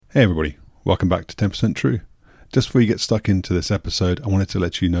Hey everybody, welcome back to 10% True. Just before you get stuck into this episode, I wanted to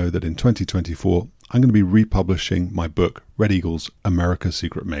let you know that in 2024, I'm going to be republishing my book, Red Eagle's America's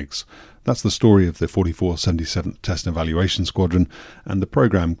Secret MiGs. That's the story of the 4477th Test and Evaluation Squadron and the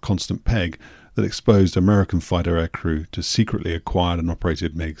program Constant Peg that exposed American fighter aircrew to secretly acquired and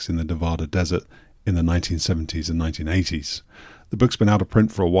operated MiGs in the Nevada desert in the 1970s and 1980s. The book's been out of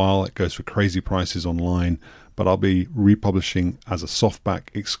print for a while. It goes for crazy prices online, but I'll be republishing as a softback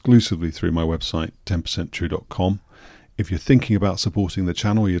exclusively through my website, 10percenttrue.com. If you're thinking about supporting the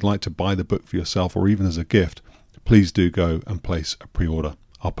channel, or you'd like to buy the book for yourself or even as a gift, please do go and place a pre-order.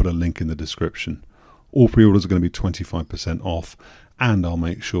 I'll put a link in the description. All pre-orders are going to be 25% off, and I'll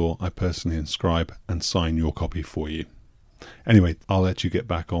make sure I personally inscribe and sign your copy for you. Anyway, I'll let you get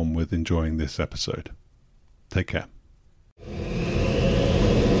back on with enjoying this episode. Take care.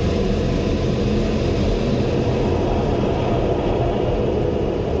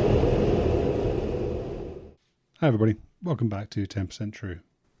 Hi everybody, welcome back to 10% True.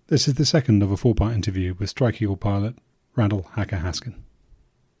 This is the second of a four-part interview with Strike Eagle pilot Randall Hacker Haskin.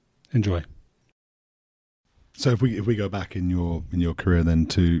 Enjoy. So if we go back in your career then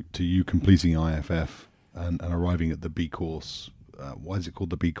to you completing IFF and arriving at the B course, why is it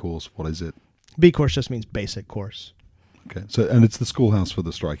called the B course? What is it? B course just means basic course. Okay, so and it's the schoolhouse for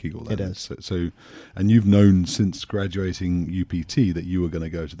the Strike Eagle. Then. It is. So, and you've known since graduating UPT that you were going to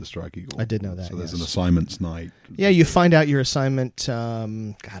go to the Strike Eagle. I did know that. So there's yes. an assignments night. Yeah, you find out your assignment. I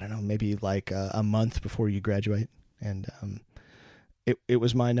don't know, maybe like a month before you graduate, and it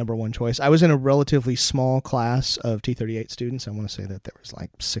was my number one choice. I was in a relatively small class of T-38 students. I want to say that there was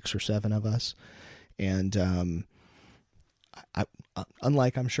like 6 or 7 of us, and I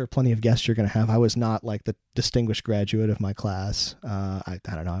unlike I'm sure plenty of guests you're going to have, I was not like the distinguished graduate of my class. I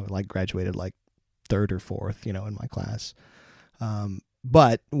don't know, I like graduated like 3rd or 4th, in my class.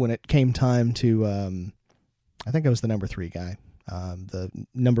 But when it came time to, I think I was the number 3 guy. The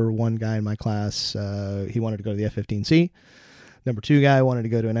number 1 guy in my class, he wanted to go to the F-15E. Number 2 guy wanted to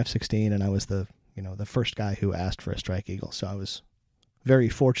go to an F-16, and I was the first guy who asked for a Strike Eagle. So I was very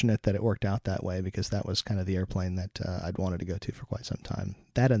fortunate that it worked out that way, because that was kind of the airplane that I'd wanted to go to for quite some time.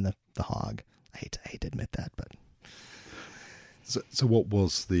 That and the Hog. I hate to admit that, but so what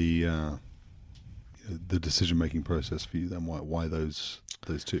was the decision-making process for you then? Why those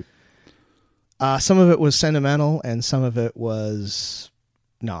 2? Some of it was sentimental, and some of it was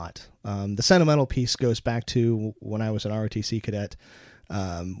not. The sentimental piece goes back to when I was an ROTC cadet.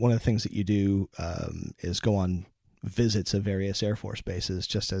 One of the things that you do is go on visits of various Air Force bases,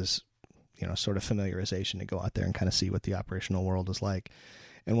 just as sort of familiarization, to go out there and kind of see what the operational world is like.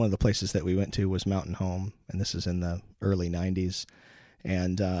 And one of the places that we went to was Mountain Home, and this is in the early 90s.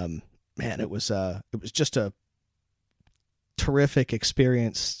 And man, it was just a terrific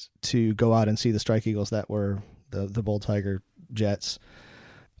experience to go out and see the Strike Eagles that were the Bull Tiger jets.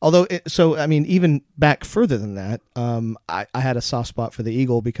 Although, even back further than that, I had a soft spot for the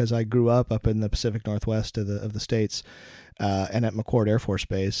Eagle because I grew up in the Pacific Northwest of the states, and at McChord Air Force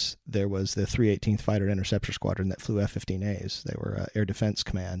Base, there was the 318th Fighter Interceptor Squadron that flew F-15Es. They were Air Defense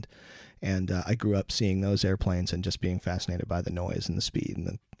Command, and I grew up seeing those airplanes and just being fascinated by the noise and the speed and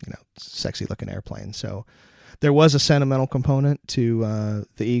the sexy-looking airplanes. So there was a sentimental component to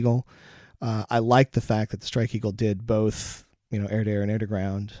the Eagle. I liked the fact that the Strike Eagle did both air-to-air and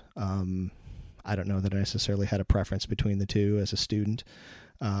air-to-ground. I don't know that I necessarily had a preference between the two as a student.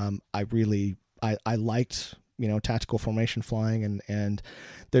 I liked, tactical formation flying, and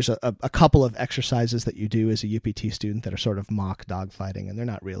there's a couple of exercises that you do as a UPT student that are sort of mock dogfighting, and they're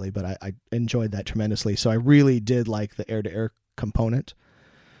not really, but I enjoyed that tremendously. So I really did like the air-to-air component.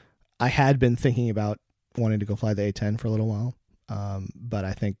 I had been thinking about wanting to go fly the A-10 for a little while, but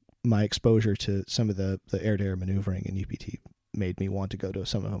I think my exposure to some of the air-to-air maneuvering in UPT made me want to go to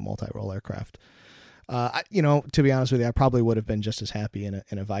some of a multi-role aircraft. To be honest with you, I probably would have been just as happy in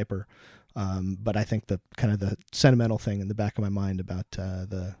a Viper. But I think the kind of the sentimental thing in the back of my mind about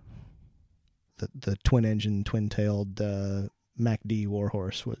the twin-engine, twin-tailed MAC-D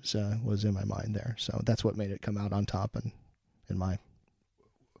Warhorse was in my mind there. So that's what made it come out on top in my.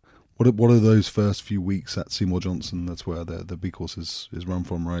 What are those first few weeks at Seymour Johnson? That's where the B course is run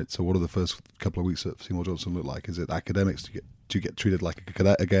from, right? So what are the first couple of weeks at Seymour Johnson look like? Is it academics? Do you get treated like a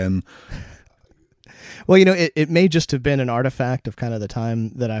cadet again? Well, it may just have been an artifact of kind of the time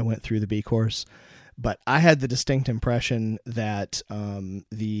that I went through the B course, but I had the distinct impression that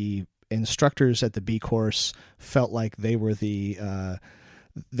the instructors at the B course felt like they were the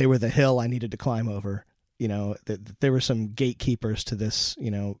hill I needed to climb over. there were some gatekeepers to this,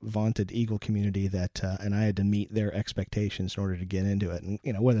 vaunted Eagle community that, and I had to meet their expectations in order to get into it. And,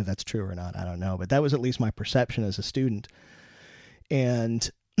 whether that's true or not, I don't know, but that was at least my perception as a student. And,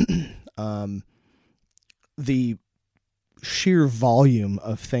 the sheer volume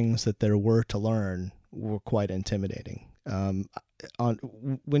of things that there were to learn were quite intimidating.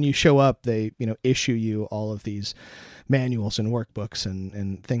 When you show up, they, issue you all of these manuals and workbooks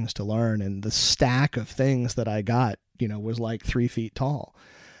and things to learn. And the stack of things that I got, was like 3 feet tall.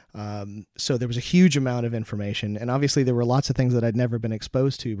 So there was a huge amount of information, and obviously there were lots of things that I'd never been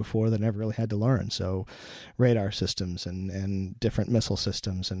exposed to before that I never really had to learn. So radar systems and different missile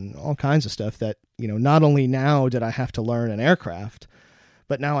systems and all kinds of stuff that, not only now did I have to learn an aircraft,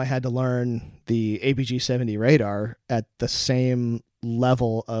 but now I had to learn the APG-70 radar at the same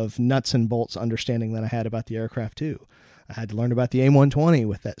level of nuts and bolts understanding that I had about the aircraft too. I had to learn about the AIM-120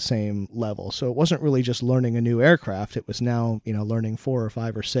 with that same level. So it wasn't really just learning a new aircraft. It was now, learning 4 or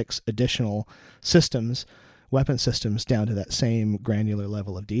 5 or 6 additional systems, weapon systems, down to that same granular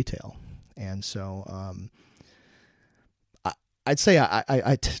level of detail. And so I'd say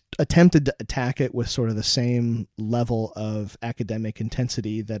I attempted to attack it with sort of the same level of academic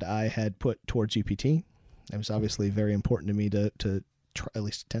intensity that I had put towards UPT. It was obviously very important to me to try, at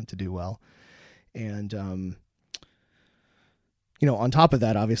least attempt to do well. And, on top of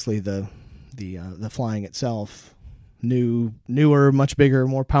that, obviously the flying itself, newer, much bigger,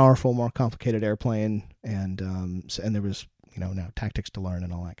 more powerful, more complicated airplane. And there was, now tactics to learn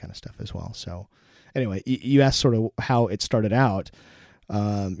and all that kind of stuff as well. So anyway, you asked sort of how it started out.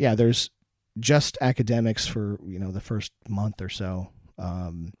 There's just academics for, the first month or so.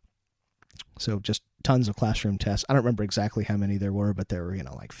 So just tons of classroom tests. I don't remember exactly how many there were, but there were,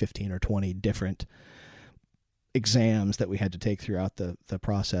 like 15 or 20 different exams that we had to take throughout the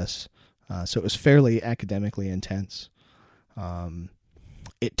process. So it was fairly academically intense.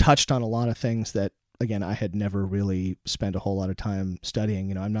 It touched on a lot of things that, again, I had never really spent a whole lot of time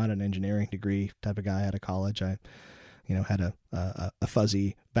studying. I'm not an engineering degree type of guy out of college. I, had a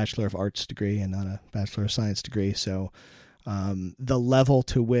fuzzy Bachelor of Arts degree and not a Bachelor of Science degree. So the level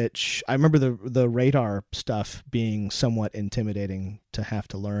to which I remember the radar stuff being somewhat intimidating to have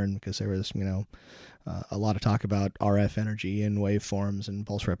to learn, because there was, a lot of talk about RF energy and waveforms and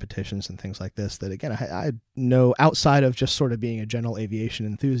pulse repetitions and things like this that, again, I know outside of just sort of being a general aviation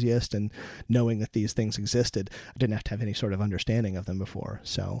enthusiast and knowing that these things existed, I didn't have to have any sort of understanding of them before.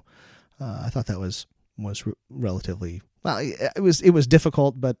 So I thought that was relatively, well, it was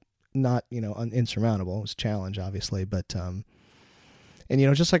difficult, but not, insurmountable. It was a challenge, obviously, but, and,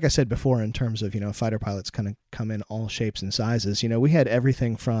 just like I said before, in terms of, fighter pilots kind of come in all shapes and sizes. We had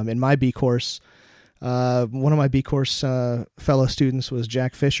everything from, in my B course, one of my B course fellow students was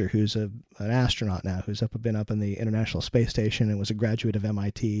Jack Fisher, who's an astronaut now, who's been up in the International Space Station and was a graduate of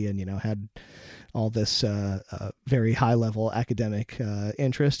MIT, and had all this very high level academic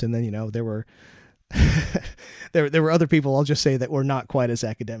interest. And then there were there were other people, I'll just say, that were not quite as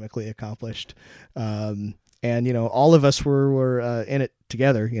academically accomplished. And all of us were in it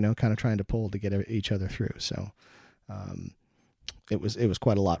together, kind of trying to pull to get each other through. So it was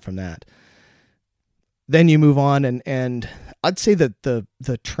quite a lot from that. Then you move on, and I'd say that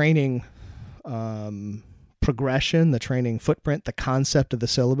the training progression, the training footprint, the concept of the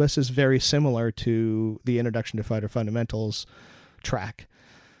syllabus is very similar to the Introduction to Fighter Fundamentals track.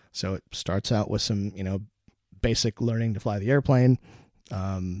 So it starts out with some, basic learning to fly the airplane,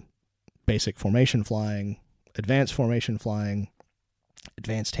 basic formation flying, advanced formation flying,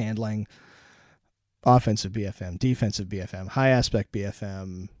 advanced handling, offensive BFM, defensive BFM, high aspect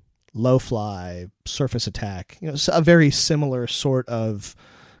BFM, low fly, surface attack, so a very similar sort of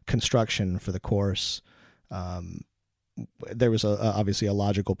construction for the course. There was obviously a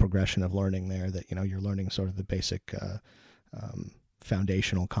logical progression of learning there that, you're learning sort of the basic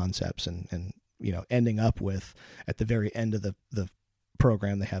foundational concepts and ending up with, at the very end of the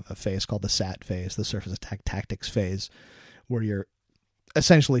program, they have a phase called the SAT phase, the surface attack tactics phase, where you're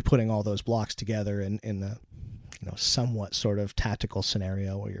essentially putting all those blocks together in a somewhat sort of tactical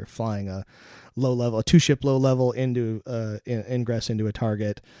scenario where you're flying a 2-ship low level into ingress into a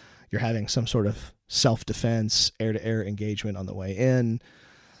target. You're having some sort of self-defense, air-to-air engagement on the way in.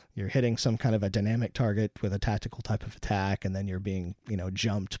 You're hitting some kind of a dynamic target with a tactical type of attack, and then you're being,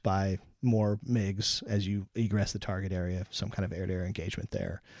 jumped by more MiGs as you egress the target area, some kind of air-to-air engagement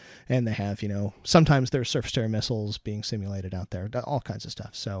there. And they have, sometimes there's surface-to-air missiles being simulated out there, all kinds of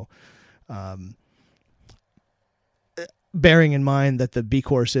stuff. So, bearing in mind that the B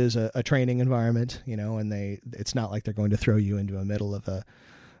course is a training environment, and it's not like they're going to throw you into the middle of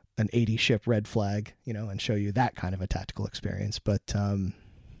an 80 ship red flag, and show you that kind of a tactical experience. But,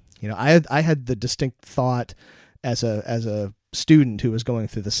 I had the distinct thought as a student who was going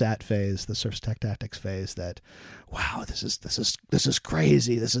through the SAT phase, the Surface Tactics phase, that, wow, this is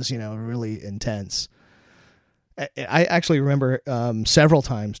crazy. This is, really intense. I actually remember several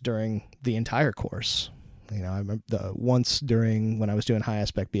times during the entire course. I remember once during when I was doing high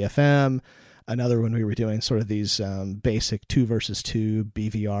aspect BFM, another when we were doing sort of these basic 2 versus 2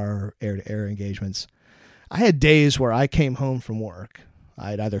 BVR air-to-air engagements. I had days where I came home from work.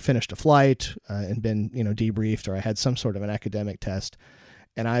 I'd either finished a flight and been, debriefed, or I had some sort of an academic test.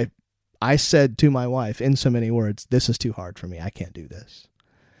 And I said to my wife in so many words, this is too hard for me. I can't do this.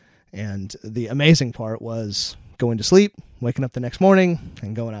 And the amazing part was going to sleep, waking up the next morning,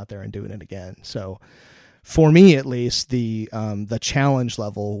 and going out there and doing it again. So for me, at least, the challenge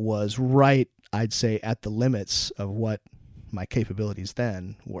level was right, I'd say, at the limits of what my capabilities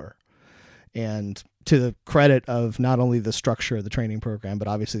then were. And to the credit of not only the structure of the training program, but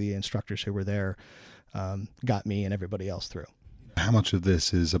obviously the instructors who were there got me and everybody else through. How much of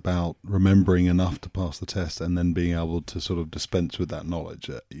this is about remembering enough to pass the test and then being able to sort of dispense with that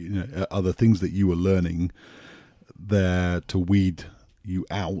knowledge? Are the things that you were learning there to weed you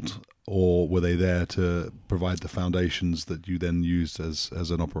out, or were they there to provide the foundations that you then used as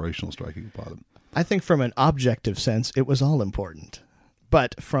an operational striking pilot? I think from an objective sense, it was all important.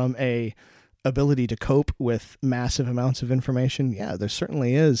 But from a ability to cope with massive amounts of information, yeah, there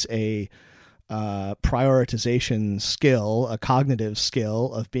certainly is a prioritization skill, a cognitive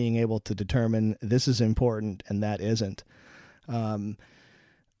skill of being able to determine this is important and that isn't.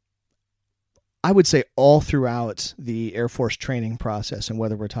 I would say all throughout the Air Force training process, and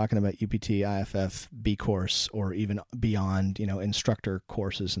whether we're talking about UPT, IFF, B course, or even beyond, instructor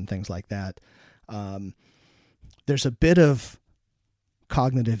courses and things like that, there's a bit of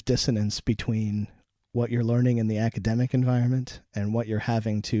cognitive dissonance between what you're learning in the academic environment and what you're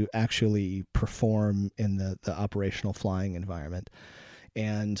having to actually perform in the operational flying environment.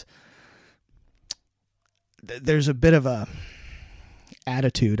 And there's a bit of a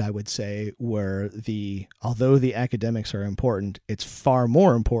attitude, I would say, where although the academics are important, it's far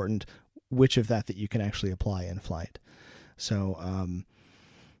more important which of that you can actually apply in flight. So I'm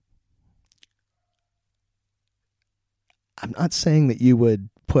not saying that you would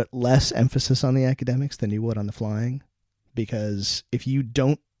put less emphasis on the academics than you would on the flying, because if you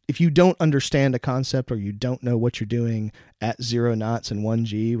don't understand a concept, or you don't know what you're doing at 0 knots and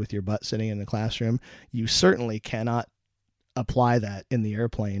 1G with your butt sitting in the classroom, you certainly cannot apply that in the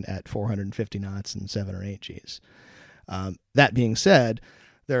airplane at 450 knots and 7 or 8 Gs. That being said,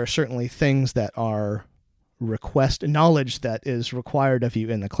 there are certainly things that are knowledge that is required of you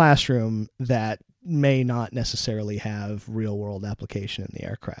in the classroom that may not necessarily have real world application in the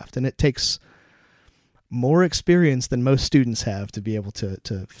aircraft. And it takes more experience than most students have to be able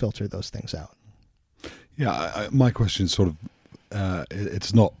to filter those things out. Yeah, my question is sort of,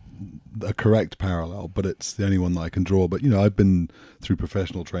 it's not a correct parallel, but it's the only one that I can draw. But, I've been through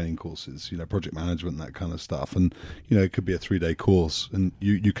professional training courses, project management and that kind of stuff. And, it could be a 3-day course, and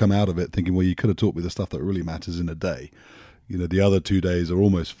you come out of it thinking, well, you could have taught me the stuff that really matters in a day. The other 2 days are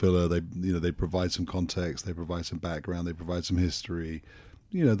almost filler. They provide some context, they provide some background, they provide some history.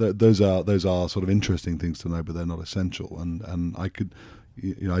 Those are sort of interesting things to know, but they're not essential. And I could,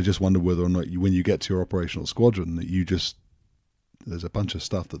 I just wonder whether or not when you get to your operational squadron, that there's a bunch of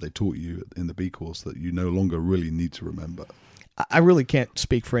stuff that they taught you in the B course that you no longer really need to remember. I really can't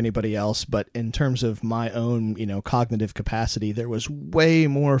speak for anybody else, but in terms of my own, cognitive capacity, there was way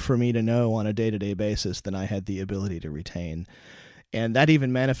more for me to know on a day-to-day basis than I had the ability to retain. And that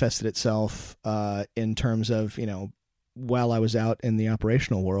even manifested itself in terms of, while I was out in the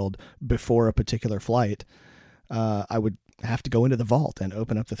operational world before a particular flight, I would have to go into the vault and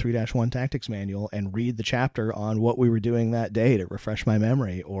open up the 3-1 tactics manual and read the chapter on what we were doing that day to refresh my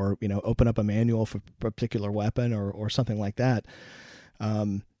memory, or, open up a manual for a particular weapon or something like that.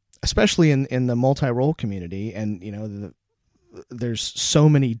 Especially in the multi-role community. And, there's so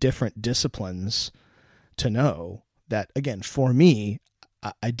many different disciplines to know that, again, for me,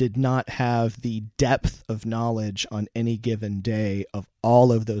 I did not have the depth of knowledge on any given day of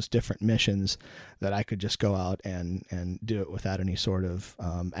all of those different missions that I could just go out and do it without any sort of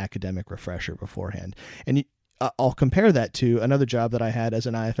academic refresher beforehand. And I'll compare that to another job that I had as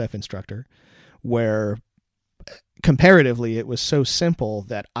an IFF instructor, where comparatively it was so simple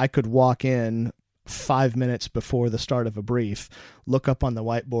that I could walk in 5 minutes before the start of a brief, look up on the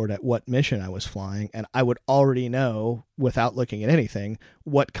whiteboard at what mission I was flying, and I would already know, without looking at anything,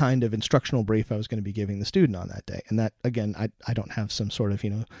 what kind of instructional brief I was going to be giving the student on that day. And that, again, I don't have some sort of,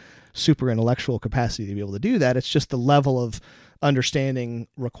 super intellectual capacity to be able to do that. It's just the level of understanding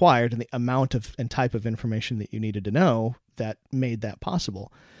required and the amount of and type of information that you needed to know that made that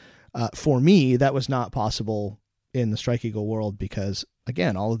possible. For me, that was not possible in the Strike Eagle world because,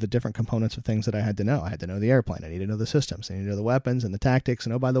 again, all of the different components of things that I had to know. I had to know the airplane. I needed to know the systems. I needed to know the weapons and the tactics.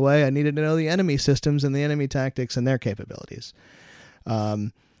 And, oh, by the way, I needed to know the enemy systems and the enemy tactics and their capabilities.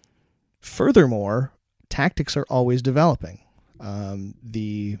 Furthermore, tactics are always developing. I'm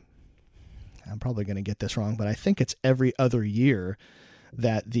probably going to get this wrong, but I think it's every other year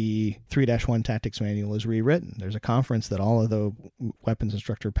that the 3-1 tactics manual is rewritten. There's a conference that all of the weapons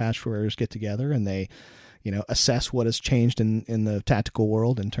instructor patchworkers get together and they, assess what has changed in the tactical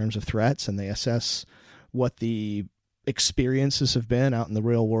world in terms of threats, and they assess what the experiences have been out in the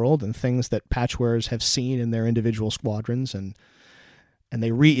real world and things that patchwearers have seen in their individual squadrons, and they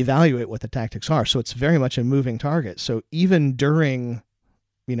reevaluate what the tactics are. So it's very much a moving target. So even during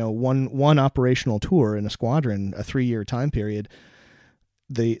one operational tour in a squadron, a 3-year time period,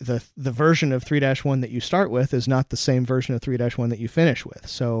 the version of 3-1 that you start with is not the same version of 3-1 that you finish with.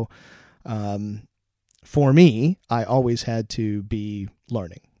 So for me, I always had to be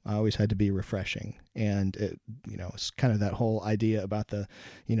learning. I always had to be refreshing. And it's kind of that whole idea about the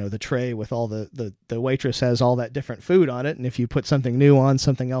tray with all the waitress has all that different food on it. And if you put something new on,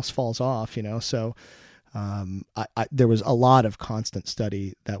 something else falls off, so there was a lot of constant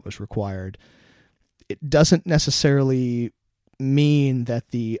study that was required. It doesn't necessarily mean that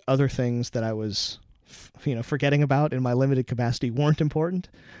the other things that I was, forgetting about in my limited capacity weren't important.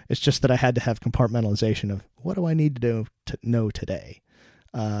 It's just that I had to have compartmentalization of what do I need to know today.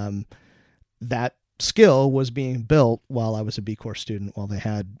 That skill was being built while I was a B Corps student, while they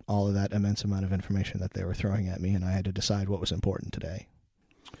had all of that immense amount of information that they were throwing at me, and I had to decide what was important today.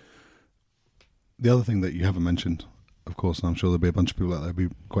 The other thing that you haven't mentioned, of course, and I'm sure there'll be a bunch of people out there who'll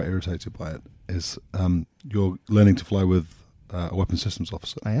be quite irritated by it, is you're learning to fly with a weapons systems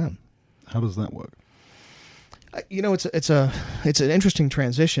officer. I am. How does that work? It's an interesting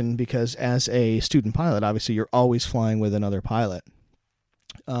transition because as a student pilot, obviously you're always flying with another pilot.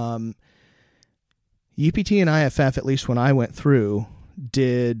 UPT and IFF, at least when I went through,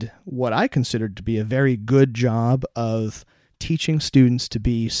 did what I considered to be a very good job of teaching students to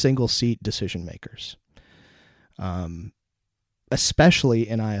be single-seat decision makers. Especially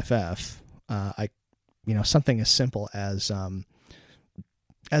in IFF, something as simple as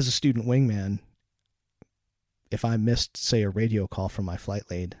a student wingman, if I missed, say, a radio call from my flight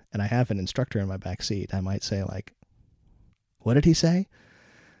lead and I have an instructor in my back seat, I might say, like, what did he say?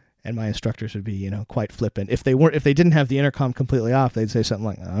 And my instructors would be, quite flippant. If they didn't have the intercom completely off, they'd say something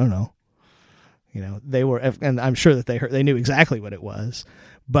like, I don't know. They were, and I'm sure that they knew exactly what it was,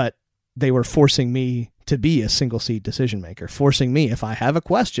 but they were forcing me to be a single seat decision maker, forcing me, if I have a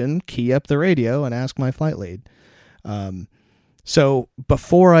question, key up the radio and ask my flight lead. So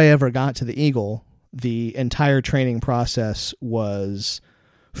before I ever got to the Eagle, the entire training process was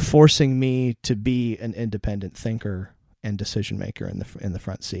forcing me to be an independent thinker and decision maker in the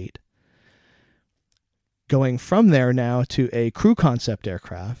front seat. Going from there now to a crew concept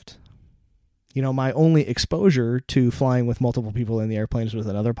aircraft, my only exposure to flying with multiple people in the airplane is with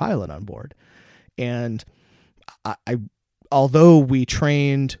another pilot on board. And I although we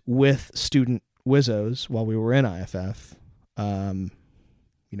trained with student WIZOs while we were in IFF,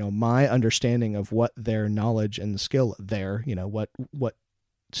 my understanding of what their knowledge and skill there, what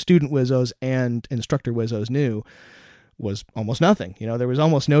student WIZOs and instructor WIZOs knew was almost nothing. There was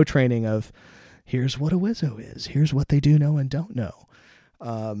almost no training of here's what a WIZO is, here's what they do know and don't know.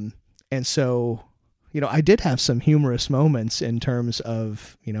 And so, I did have some humorous moments in terms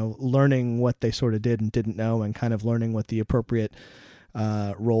of, learning what they sort of did and didn't know and kind of learning what the appropriate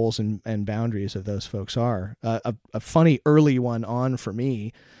roles and boundaries of those folks are. A funny early one on for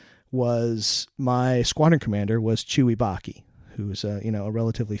me was my squadron commander was Chewy Baki, who's a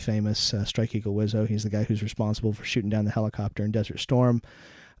relatively famous Strike Eagle WIZO. He's the guy who's responsible for shooting down the helicopter in Desert Storm.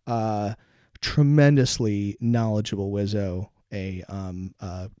 Tremendously knowledgeable WIZO, a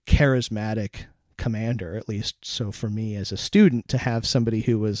charismatic commander, at least so for me as a student, to have somebody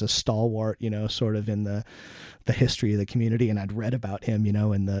who was a stalwart, sort of in the history of the community. And I'd read about him,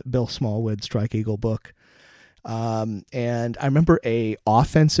 in the Bill Smallwood Strike Eagle book. And I remember a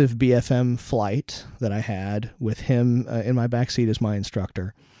offensive BFM flight that I had with him in my backseat as my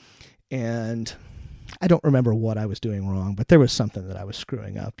instructor. And I don't remember what I was doing wrong, but there was something that I was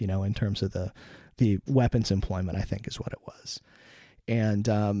screwing up, in terms of the the weapons employment, I think is what it was. And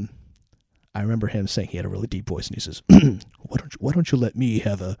I remember him saying, he had a really deep voice, and he says, why don't you let me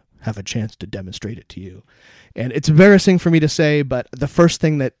have a chance to demonstrate it to you? And it's embarrassing for me to say, but the first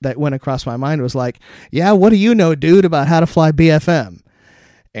thing that went across my mind was like, yeah, what do you know, dude, about how to fly BFM?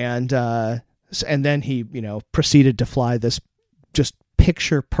 And then he, proceeded to fly this just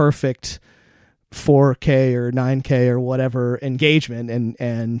picture perfect 4K or 9K or whatever engagement,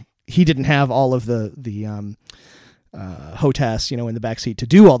 and he didn't have all of the HOTAS, in the backseat to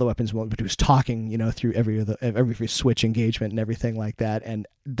do all the weapons, but he was talking, through every switch engagement and everything like that, and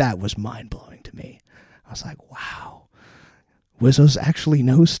that was mind blowing to me. I was like, wow, Wizzos actually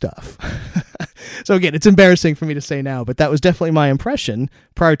know stuff. So again, it's embarrassing for me to say now, but that was definitely my impression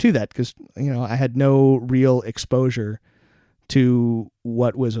prior to that, because I had no real exposure to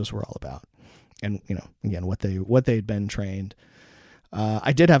what Wizzos were all about, and again what they'd been trained.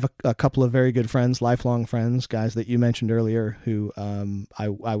 I did have a couple of very good friends, lifelong friends, guys that you mentioned earlier, who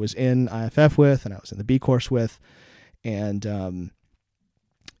I was in IFF with, and I was in the B course with, and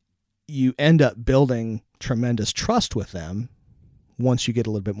you end up building tremendous trust with them once you get a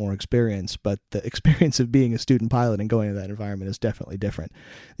little bit more experience. But the experience of being a student pilot and going into that environment is definitely different.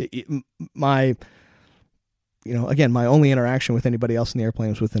 My only interaction with anybody else in the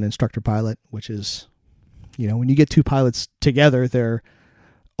airplane was with an instructor pilot, which is, when you get two pilots together,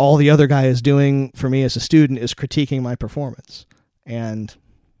 all the other guy is doing for me as a student is critiquing my performance. And,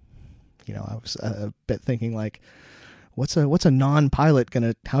 I was a bit thinking like, what's a non-pilot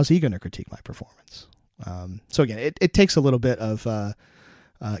how's he gonna critique my performance? So again, it takes a little bit of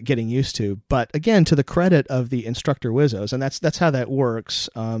getting used to, but again, to the credit of the instructor Wizzos, and that's how that works.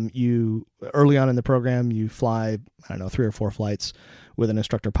 You early on in the program, you fly, 3 or 4 flights with an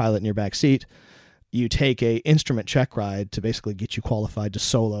instructor pilot in your back seat. You take a instrument check ride to basically get you qualified to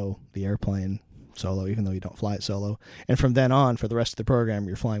solo the airplane solo, even though you don't fly it solo. And from then on, for the rest of the program,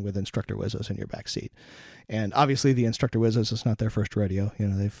 you're flying with instructor Wizzos in your back seat. And obviously the instructor Wizzos is not their first rodeo.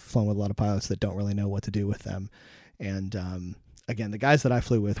 They've flown with a lot of pilots that don't really know what to do with them. And again, the guys that I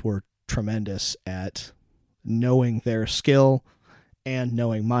flew with were tremendous at knowing their skill and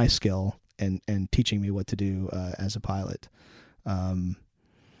knowing my skill and teaching me what to do as a pilot.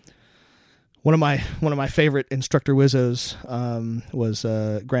 One of my favorite instructor Wizzos was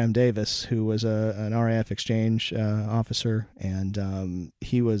Graham Davis, who was an RAF exchange officer, and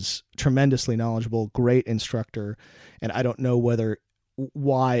he was tremendously knowledgeable, great instructor. And I don't know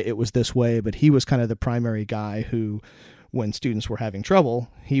why it was this way, but he was kind of the primary guy who, when students were having trouble,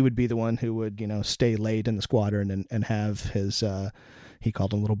 he would be the one who would stay late in the squadron and have his he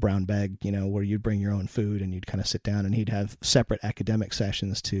called them little brown bag, where you'd bring your own food and you'd kind of sit down, and he'd have separate academic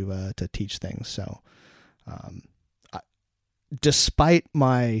sessions to teach things. So, despite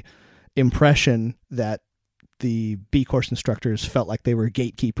my impression that the B course instructors felt like they were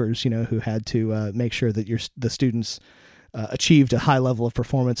gatekeepers, who had to make sure that the students achieved a high level of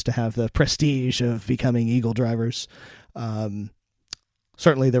performance to have the prestige of becoming Eagle drivers.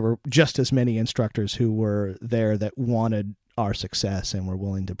 Certainly there were just as many instructors who were there that wanted our success and were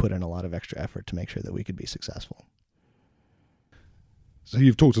willing to put in a lot of extra effort to make sure that we could be successful. So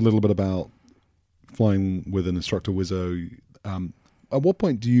you've talked a little bit about flying with an instructor Wizzo. At what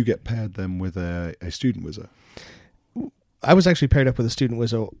point do you get paired then with a student Wizzo? I was actually paired up with a student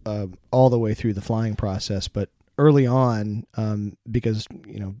Wizzo all the way through the flying process, but early on, because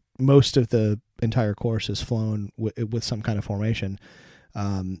most of the entire course is flown with some kind of formation,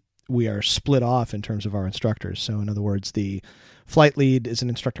 we are split off in terms of our instructors. So in other words, the flight lead is an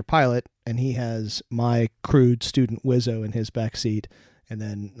instructor pilot, and he has my crewed student Wizzo in his back seat. And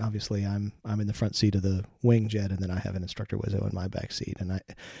then obviously I'm in the front seat of the wing jet, and then I have an instructor Wizzo in my back seat. And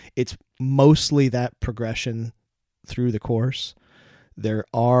it's mostly that progression through the course. There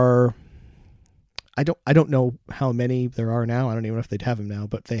are, I don't know how many there are now. I don't even know if they'd have them now,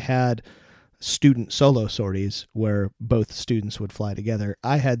 but they had student solo sorties where both students would fly together.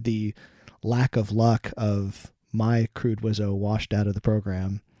 I had the lack of luck of my crewed Wizzo washed out of the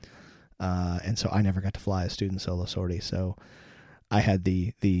program, and so I never got to fly a student solo sortie. So I had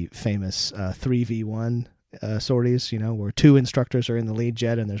the famous 3v1 sorties, where 2 instructors are in the lead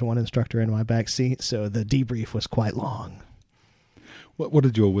jet and there's 1 instructor in my back seat. So the debrief was quite long. What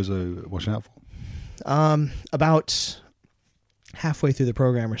did your Wizzo wash out for? About halfway through the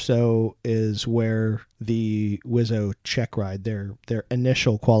program or so is where the Wizzo check ride, their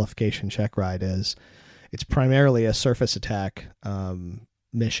initial qualification check ride is. It's primarily a surface attack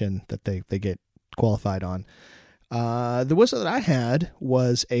mission that they get qualified on. The Wizzo that I had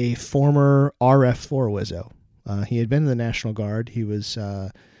was a former RF4 Wizzo. He had been in the National Guard. He was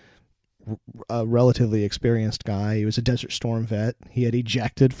a relatively experienced guy. He was a Desert Storm vet. He had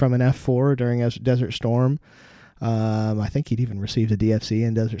ejected from an F-4 during a Desert Storm. I think he'd even received a DFC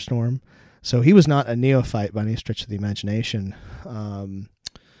in Desert Storm. So he was not a neophyte by any stretch of the imagination.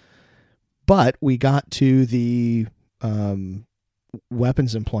 But we got to the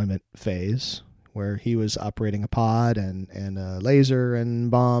weapons employment phase, where he was operating a pod and a laser and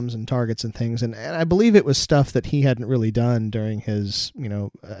bombs and targets and things. And I believe it was stuff that he hadn't really done during his,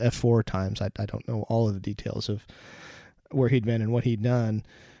 F4 times. I don't know all of the details of where he'd been and what he'd done.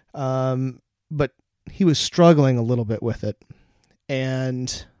 But he was struggling a little bit with it.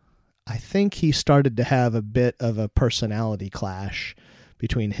 And I think he started to have a bit of a personality clash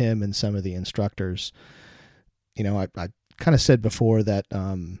between him and some of the instructors. I kind of said before that,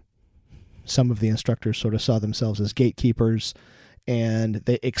 some of the instructors sort of saw themselves as gatekeepers, and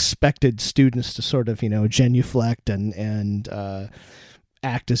they expected students to sort of, genuflect and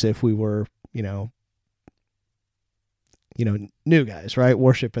act as if we were, new guys, right?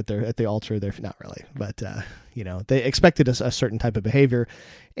 Worship at the altar. They're not really, but they expected a certain type of behavior.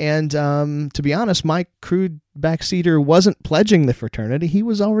 And to be honest, my crude backseater wasn't pledging the fraternity. He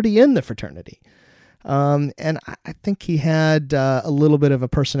was already in the fraternity. And I think he had a little bit of a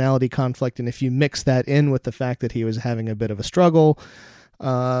personality conflict. And if you mix that in with the fact that he was having a bit of a struggle,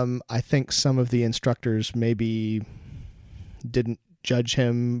 I think some of the instructors maybe didn't judge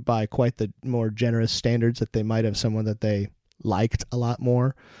him by quite the more generous standards that they might have someone that they liked a lot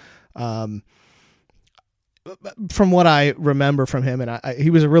more. From what I remember from him, and he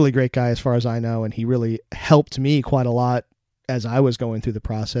was a really great guy as far as I know, and he really helped me quite a lot as I was going through the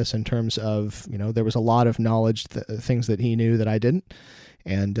process in terms of, there was a lot of knowledge, things that he knew that I didn't,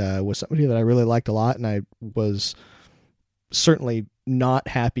 and was somebody that I really liked a lot. And I was certainly not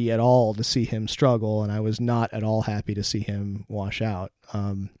happy at all to see him struggle, and I was not at all happy to see him wash out.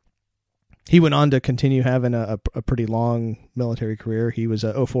 He went on to continue having a pretty long military career. He was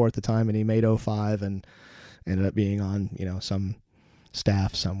a 04 at the time, and he made 05 and ended up being on, some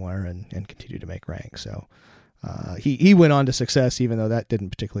staff somewhere and continued to make rank. So he went on to success, even though that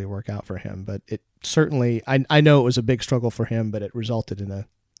didn't particularly work out for him. But it certainly, I know it was a big struggle for him, but it resulted in a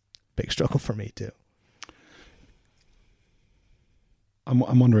big struggle for me too.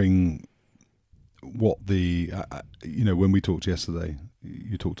 I'm wondering what when we talked yesterday,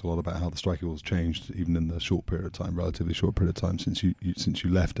 you talked a lot about how the Strike Eagles changed even in the relatively short period of time since you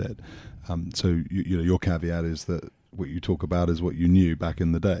left it. So your caveat is that what you talk about is what you knew back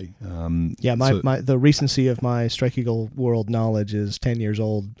in the day. The recency of my Strike Eagle world knowledge is 10 years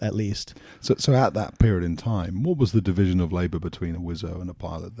old at least. So at that period in time, what was the division of labor between a Wizzo and a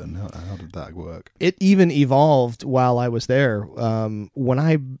pilot then? How did that work? It even evolved while I was there. When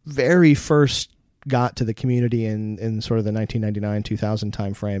I very first got to the community in sort of the 1999-2000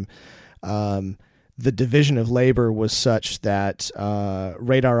 timeframe, the division of labor was such that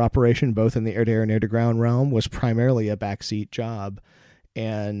radar operation, both in the air-to-air and air-to-ground realm, was primarily a backseat job,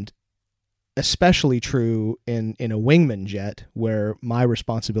 and especially true in a wingman jet, where my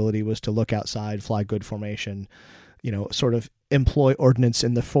responsibility was to look outside, fly good formation, sort of employ ordnance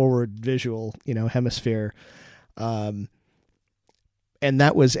in the forward visual, hemisphere. And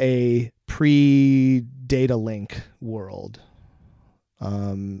that was a pre-data link world.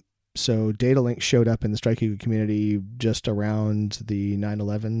 So data link showed up in the Strike Eagle community just around the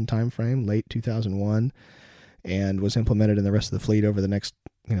 9/11 timeframe, late 2001, and was implemented in the rest of the fleet over the next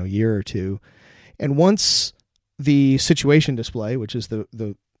year or two. And once the situation display, which is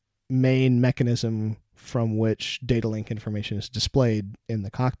the main mechanism from which data link information is displayed in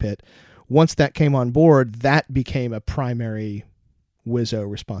the cockpit, once that came on board, that became a primary Wizzo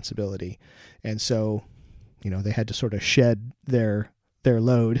responsibility. And so, they had to sort of shed their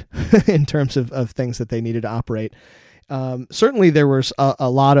load in terms of things that they needed to operate. Certainly there was a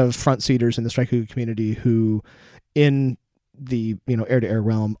lot of front seaters in the Strike Eagle community who in the, air-to-air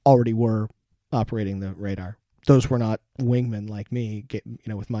realm already were operating the radar. Those were not wingmen like me,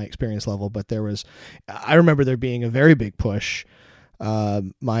 with my experience level, but I remember there being a very big push.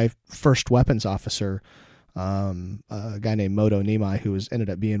 My first weapons officer, a guy named Moto Nimai, who ended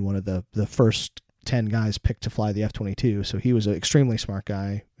up being one of the first 10 guys picked to fly the F-22. So he was an extremely smart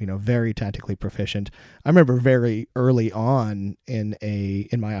guy, very tactically proficient. I remember very early on in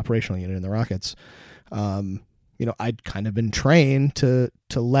my operational unit in the Rockets, I'd kind of been trained to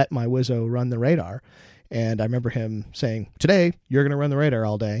let my Wizzo run the radar. And I remember him saying, "Today you're going to run the radar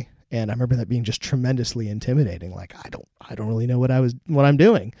all day." And I remember that being just tremendously intimidating. Like, I don't really know what I'm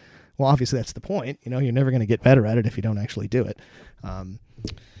doing. Well, obviously that's the point. You're never going to get better at it if you don't actually do it.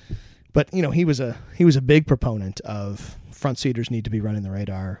 But he was a big proponent of front seaters need to be running the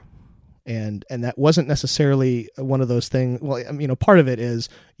radar, And that wasn't necessarily one of those things. Well, part of it is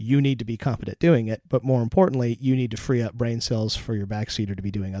you need to be competent doing it, but more importantly, you need to free up brain cells for your backseater to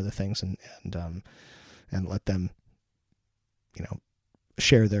be doing other things and let them,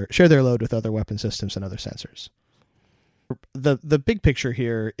 share their load with other weapon systems and other sensors. The big picture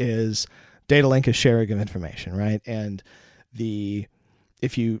here is data link is sharing of information, right? And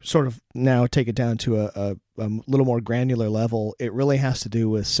if you sort of now take it down to a little more granular level, it really has to do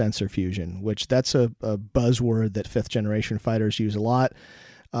with sensor fusion, which that's a buzzword that 5th generation fighters use a lot,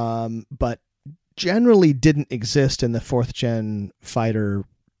 but generally didn't exist in the 4th gen fighter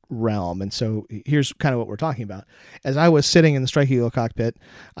realm. And so here's kind of what we're talking about. As I was sitting in the Strike Eagle cockpit,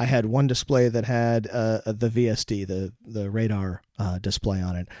 I had one display that had the VSD, the radar display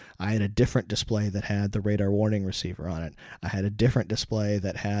on it. I had a different display that had the radar warning receiver on it. I had a different display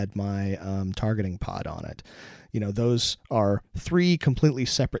that had my targeting pod on it. Those are 3 completely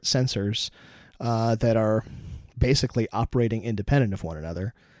separate sensors that are basically operating independent of one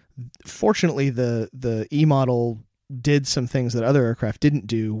another. Fortunately, the E model did some things that other aircraft didn't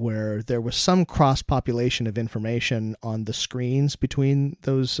do, where there was some cross-population of information on the screens between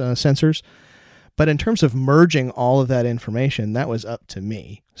those sensors. But in terms of merging all of that information, that was up to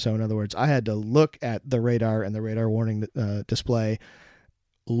me. So in other words, I had to look at the radar and the radar warning display,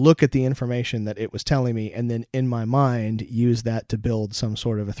 look at the information that it was telling me, and then in my mind use that to build some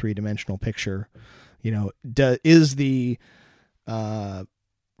sort of a 3-dimensional picture. Is the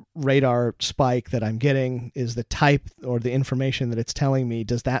radar spike that I'm getting, is the type or the information that it's telling me,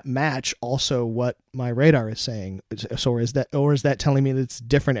 does that match also what my radar is saying? So is that telling me that it's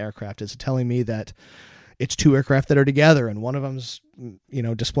different aircraft? Is it telling me that it's 2 aircraft that are together and one of them's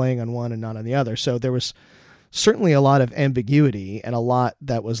displaying on one and not on the other? So there was certainly a lot of ambiguity and a lot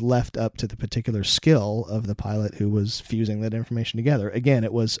that was left up to the particular skill of the pilot who was fusing that information together. Again,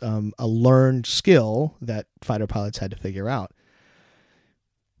 it was a learned skill that fighter pilots had to figure out.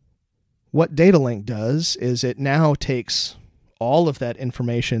 What data link does is it now takes all of that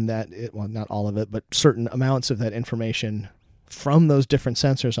information not all of it, but certain amounts of that information from those different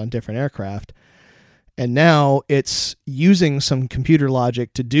sensors on different aircraft. And now it's using some computer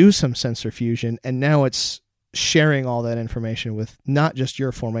logic to do some sensor fusion. And now it's sharing all that information with not just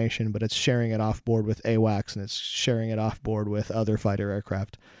your formation, but it's sharing it off board with AWACS, and it's sharing it off board with other fighter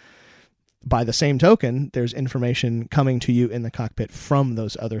aircraft. By the same token, there's information coming to you in the cockpit from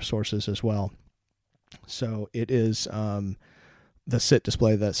those other sources as well. So it is the SIT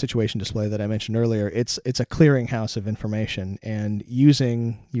display, that situation display that I mentioned earlier. It's a clearinghouse of information, and you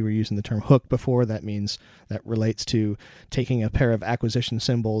were using the term hook before. That means that relates to taking a pair of acquisition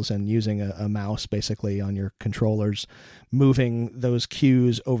symbols and using a mouse basically on your controllers, moving those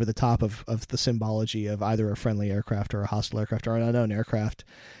cues over the top of the symbology of either a friendly aircraft or a hostile aircraft or an unknown aircraft,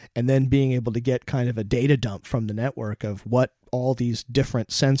 and then being able to get kind of a data dump from the network of what all these different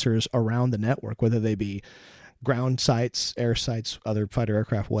sensors around the network, whether they be ground sites, air sites, other fighter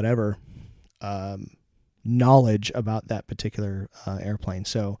aircraft, whatever, knowledge about that particular airplane.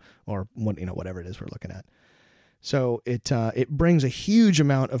 So, or whatever it is we're looking at. So it brings a huge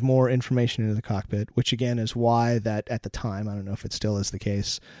amount of more information into the cockpit, which again is why that at the time, I don't know if it still is the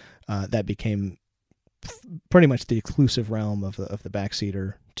case, that became pretty much the exclusive realm of the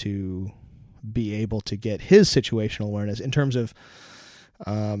backseater to be able to get his situational awareness in terms of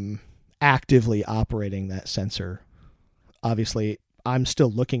actively operating that sensor. Obviously, I'm still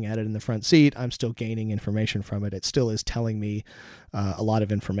looking at it in the front seat. I'm still gaining information from it. It still is telling me a lot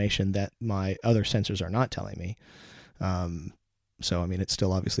of information that my other sensors are not telling me. So, it's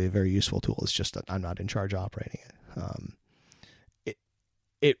still obviously a very useful tool. It's just that I'm not in charge of operating it.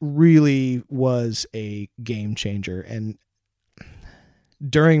 It really was a game changer. And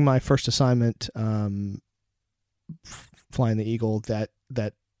during my first assignment, flying the Eagle, that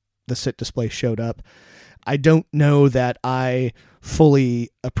the SIT display showed up, I don't know that I fully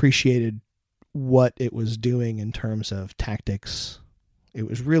appreciated what it was doing in terms of tactics. It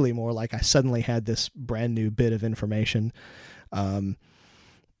was really more like I suddenly had this brand new bit of information. The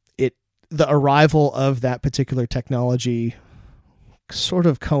arrival of that particular technology sort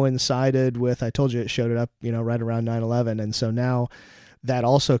of coincided with, I told you it showed it up, right around 9/11. And so now that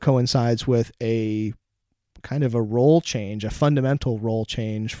also coincides with a kind of a role change, a fundamental role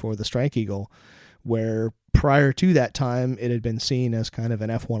change for the Strike Eagle, where prior to that time, it had been seen as kind of an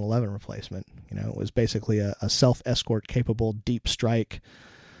F-111 replacement. It was basically a self-escort capable deep strike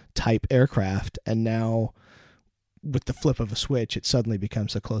type aircraft. And now with the flip of a switch, it suddenly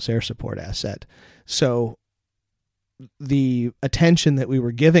becomes a close air support asset. So the attention that we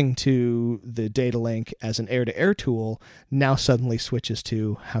were giving to the data link as an air-to-air tool now suddenly switches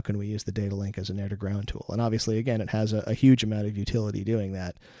to how can we use the data link as an air-to-ground tool. And obviously, again, it has a huge amount of utility doing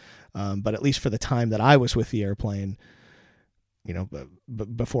that. But at least for the time that I was with the airplane,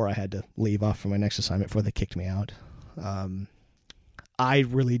 before I had to leave off for my next assignment, before they kicked me out, I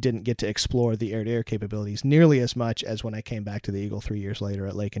really didn't get to explore the air-to-air capabilities nearly as much as when I came back to the Eagle 3 years later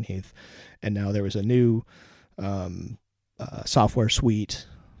at Lakenheath. And now there was a new software suite,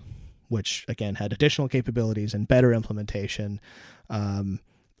 which, again, had additional capabilities and better implementation,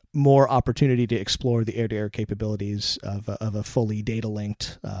 more opportunity to explore the air-to-air capabilities of a fully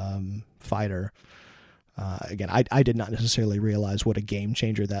data-linked fighter. Again, I did not necessarily realize what a game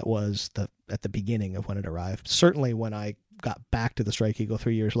changer that was at the beginning of when it arrived. Certainly when I got back to the Strike Eagle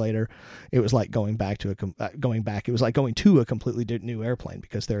 3 years later, it was like going to a completely new airplane,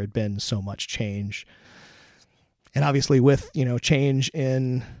 because there had been so much change. And obviously with, change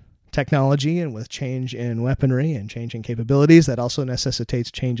in technology and with change in weaponry and change in capabilities, that also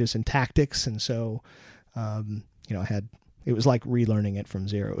necessitates changes in tactics. And so, it was like relearning it from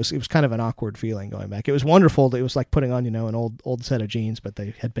zero. It was kind of an awkward feeling going back. It was wonderful. It was like putting on, an old set of jeans, but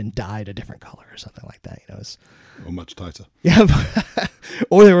they had been dyed a different color or something like that. Or much tighter. Yeah,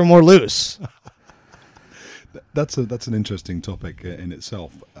 or they were more loose. That's an interesting topic in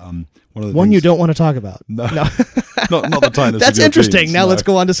itself. One of the One things, you don't want to talk about. No. not the tightness. That's of your interesting. jeans, Now no. let's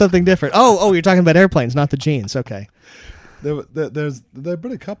go on to something different. Oh, you're talking about airplanes, not the jeans. Okay. There have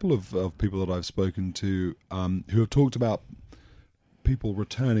been a couple of people that I've spoken to who have talked about people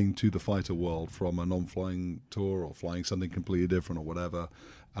returning to the fighter world from a non-flying tour or flying something completely different or whatever,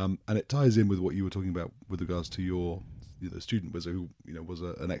 and it ties in with what you were talking about with regards to your student wizard who was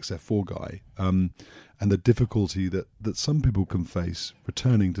an XF4 guy, and the difficulty that some people can face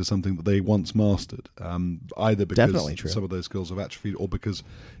returning to something that they once mastered, either because some of those skills have atrophied, or because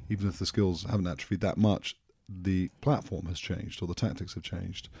even if the skills haven't atrophied that much, the platform has changed or the tactics have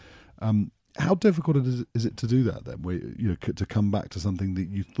changed. How difficult is it to do that then, where, to come back to something that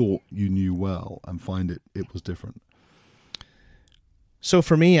you thought you knew well and find it was different? So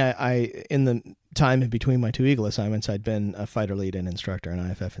for me, I in the time in between my two Eagle assignments, I'd been a fighter lead-in instructor, an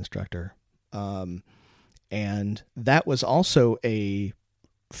IFF instructor. And that was also a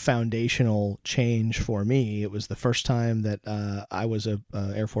foundational change for me. It was the first time that I was a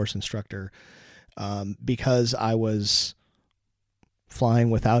Air Force instructor, because I was flying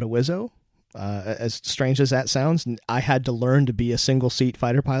without a WISO. As strange as that sounds, I had to learn to be a single-seat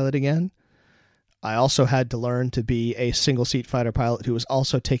fighter pilot again. I also had to learn to be a single-seat fighter pilot who was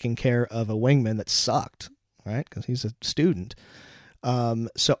also taking care of a wingman that sucked, right? Because he's a student.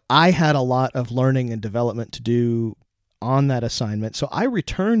 So I had a lot of learning and development to do on that assignment. So I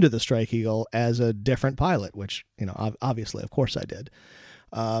returned to the Strike Eagle as a different pilot, which, obviously, of course I did.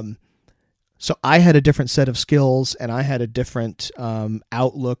 So I had a different set of skills, and I had a different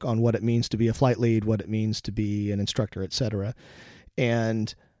outlook on what it means to be a flight lead, what it means to be an instructor, etc.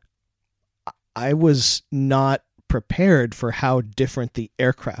 And I was not prepared for how different the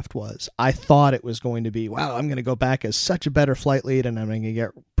aircraft was. I thought it was going to be, wow, I'm going to go back as such a better flight lead, and I'm going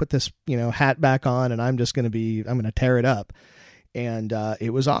to put this hat back on, and I'm going to tear it up. And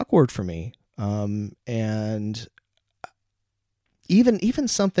it was awkward for me. And even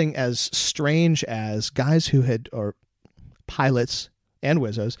something as strange as guys or pilots and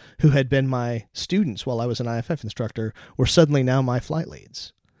WISOs who had been my students while I was an IFF instructor were suddenly now my flight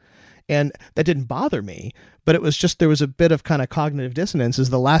leads. And that didn't bother me, but it was just, there was a bit of kind of cognitive dissonance. Is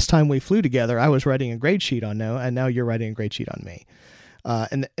the last time we flew together, I was writing a grade sheet on Noah, and now you're writing a grade sheet on me.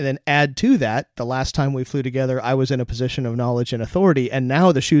 And then add to that, the last time we flew together, I was in a position of knowledge and authority, and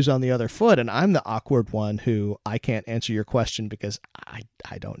now the shoe's on the other foot, and I'm the awkward one who I can't answer your question because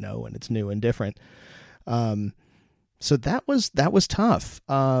I don't know, and it's new and different. So that was tough.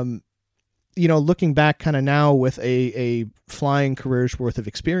 Looking back kind of now with a flying career's worth of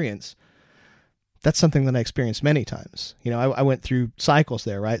experience, that's something that I experienced many times. I went through cycles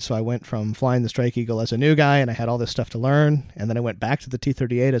there, right? So I went from flying the Strike Eagle as a new guy, and I had all this stuff to learn. And then I went back to the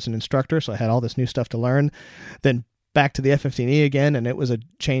T-38 as an instructor, so I had all this new stuff to learn. Then back to the F-15E again, and it was a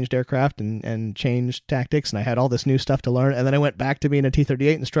changed aircraft and changed tactics, and I had all this new stuff to learn. And then I went back to being a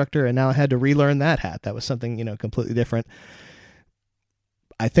T-38 instructor, and now I had to relearn that hat. That was something, completely different.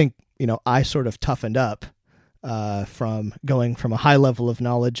 I think, I sort of toughened up from going from a high level of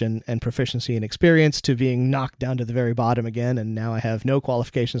knowledge and proficiency and experience to being knocked down to the very bottom again, and now I have no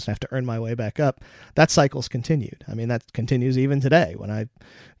qualifications and have to earn my way back up. That cycle's continued. I mean, that continues even today. When I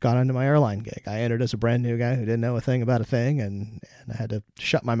got onto my airline gig, I entered as a brand new guy who didn't know a thing about a thing, and I had to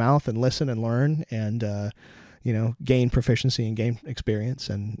shut my mouth and listen and learn, and gain proficiency and gain experience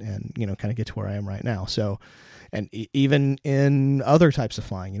and kind of get to where I am right now. So, and even in other types of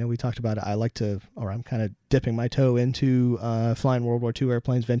flying, we talked about it. I'm kind of dipping my toe into flying World War II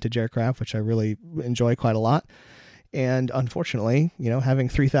airplanes, vintage aircraft, which I really enjoy quite a lot. And unfortunately, having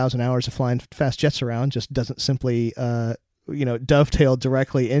 3,000 hours of flying fast jets around just doesn't simply, dovetail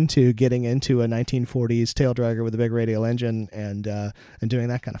directly into getting into a 1940s tail dragger with a big radial engine and doing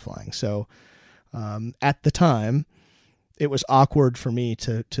that kind of flying. So at the time, it was awkward for me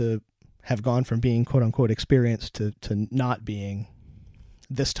to have gone from being quote unquote experienced to not being.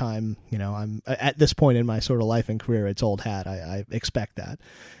 This time, I'm at this point in my sort of life and career, it's old hat. I expect that.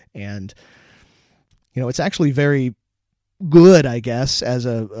 And, it's actually very good, I guess, as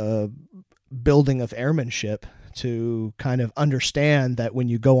a building of airmanship to kind of understand that when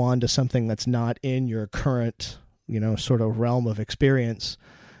you go on to something that's not in your current, sort of realm of experience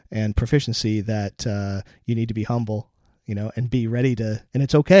and proficiency, that you need to be humble, and be ready to, and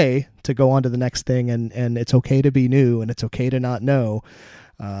it's okay to go on to the next thing, and it's okay to be new, and it's okay to not know,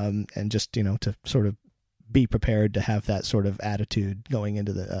 and just, to sort of be prepared to have that sort of attitude going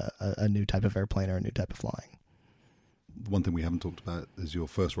into a new type of airplane or a new type of flying. One thing we haven't talked about is your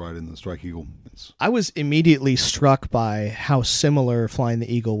first ride in the Strike Eagle. I was immediately struck by how similar flying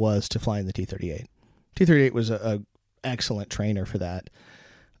the Eagle was to flying the T-38. T-38 was a excellent trainer for that.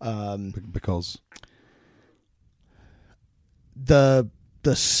 Because the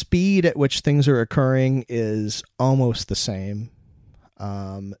speed at which things are occurring is almost the same.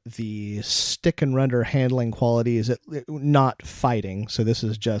 The stick and rudder handling quality is not fighting. So this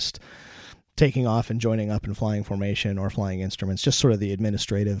is just taking off and joining up in flying formation or flying instruments, just sort of the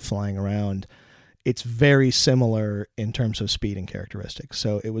administrative flying around. It's very similar in terms of speed and characteristics.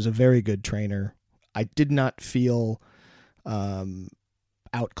 So it was a very good trainer. I did not feel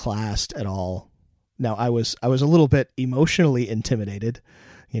outclassed at all. Now I was a little bit emotionally intimidated.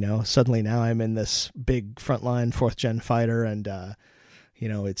 Suddenly now I'm in this big frontline 4th gen fighter, and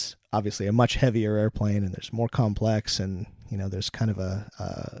it's obviously a much heavier airplane, and there's more complex, and there's kind of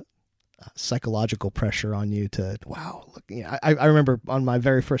a psychological pressure on you to, wow, look, I remember on my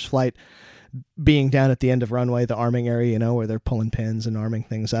very first flight being down at the end of runway, the arming area, where they're pulling pins and arming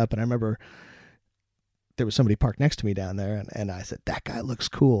things up. And I remember there was somebody parked next to me down there, and I said, that guy looks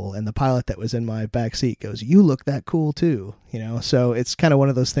cool. And the pilot that was in my back seat goes, you look that cool too. So it's kind of one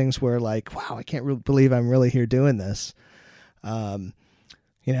of those things where, like, wow, I can't believe I'm really here doing this. You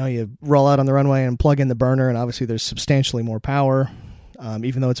roll out on the runway and plug in the burner, and obviously there's substantially more power.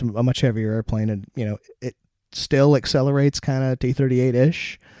 Even though it's a much heavier airplane, and it still accelerates kind of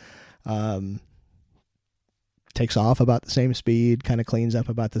T-38-ish. Takes off about the same speed, kind of cleans up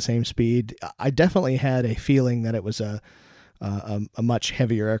about the same speed. I definitely had a feeling that it was a much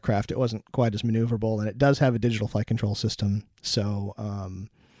heavier aircraft. It wasn't quite as maneuverable, and it does have a digital flight control system. So,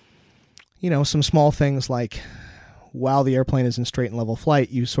 some small things like, while the airplane is in straight and level flight,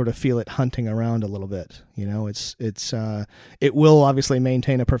 you sort of feel it hunting around a little bit. It will obviously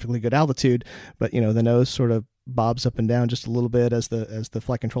maintain a perfectly good altitude, but the nose sort of bobs up and down just a little bit as the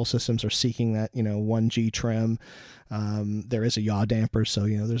flight control systems are seeking that 1G trim. There is a yaw damper, so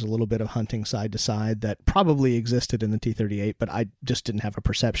there's a little bit of hunting side to side that probably existed in the T-38, but I just didn't have a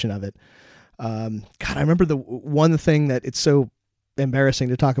perception of it. God, I remember the one thing that it's so embarrassing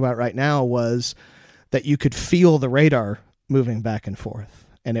to talk about right now was that you could feel the radar moving back and forth,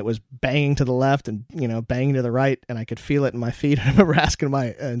 and it was banging to the left and, banging to the right, and I could feel it in my feet. I remember asking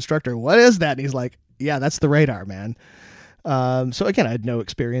my instructor, what is that? And he's like, yeah, that's the radar, man. So again, I had no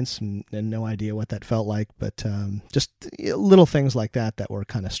experience and no idea what that felt like, but just little things like that were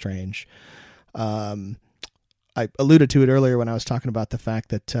kind of strange. I alluded to it earlier when I was talking about the fact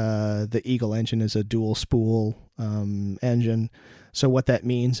that the Eagle engine is a dual spool engine. So what that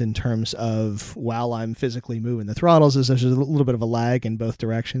means in terms of, while I'm physically moving the throttles, is there's a little bit of a lag in both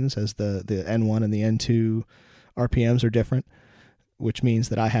directions, as the N1 and the N2 RPMs are different, which means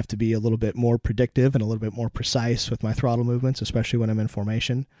that I have to be a little bit more predictive and a little bit more precise with my throttle movements, especially when I'm in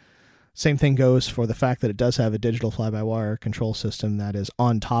formation. Same thing goes for the fact that it does have a digital fly-by-wire control system that is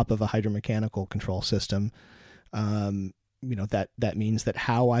on top of a hydromechanical control system. That means that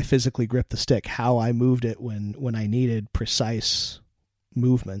how I physically grip the stick, how I moved it when I needed precise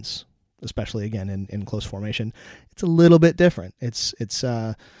movements, especially again in close formation, it's a little bit different.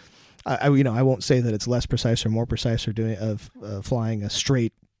 I won't say that it's less precise or more precise or flying a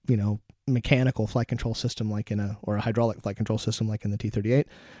straight, mechanical flight control system or a hydraulic flight control system like in the T-38,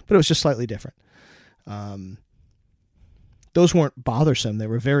 but it was just slightly different. Those weren't bothersome. They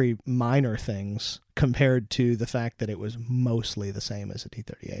were very minor things compared to the fact that it was mostly the same as a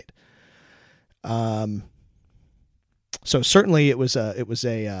T-38. So certainly it was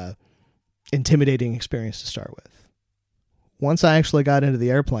a intimidating experience to start with. Once I actually got into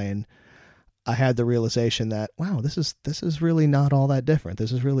the airplane, I had the realization that, wow, this is really not all that different.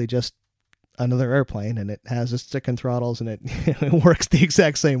 This is really just another airplane, and it has a stick and throttles, and it works the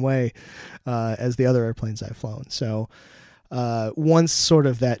exact same way as the other airplanes I've flown. So once sort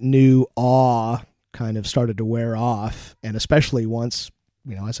of that new awe kind of started to wear off, and especially once,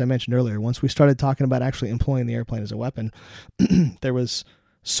 as I mentioned earlier, once we started talking about actually employing the airplane as a weapon, there was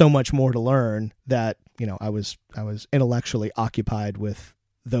so much more to learn that, I was intellectually occupied with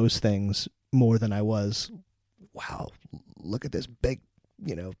those things more than I was, wow, look at this big,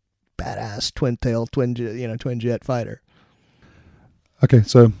 badass twin jet fighter. Okay,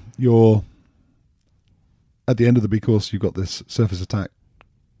 so you're at the end of the B course. You've got this surface attack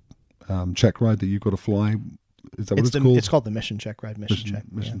check ride that you've got to fly. Is that what it's called? It's called the mission check ride.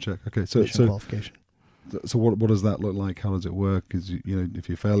 Mission check. Okay, so qualification. So what does that look like? How does it work? Is if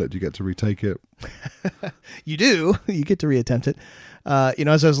you fail it, do you get to retake it? You do. You get to reattempt it.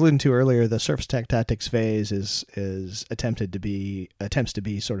 As I was alluding to earlier, the surface attack tactics phase is attempts to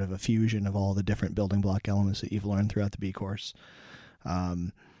be sort of a fusion of all the different building block elements that you've learned throughout the B course.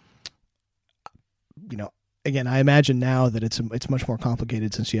 Again, I imagine now that it's much more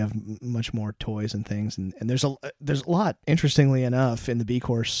complicated since you have much more toys and things, and there's a lot, interestingly enough, in the B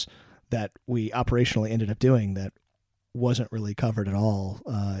course that we operationally ended up doing that wasn't really covered at all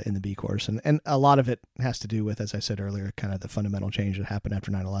in the B course. And a lot of it has to do with, as I said earlier, kind of the fundamental change that happened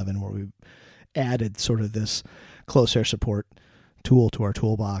after 9/11, where we added sort of this close air support tool to our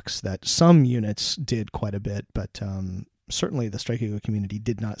toolbox that some units did quite a bit, but certainly the Strike Eagle community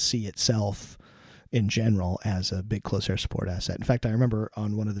did not see itself in general as a big close air support asset. In fact, I remember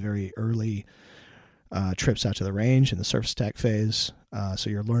on one of the very early trips out to the range in the surface attack phase, so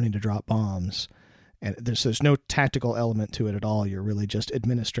you're learning to drop bombs, and there's no tactical element to it at all. You're really just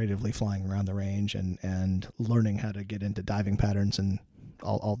administratively flying around the range and learning how to get into diving patterns and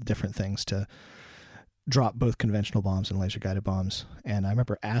all the different things to drop both conventional bombs and laser guided bombs. And I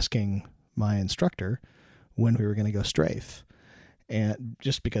remember asking my instructor when we were going to go strafe, and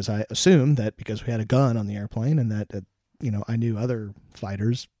just because I assumed that because we had a gun on the airplane and that I knew other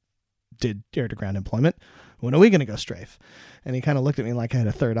fighters did air-to-ground employment, when are we going to go strafe? And he kind of looked at me like I had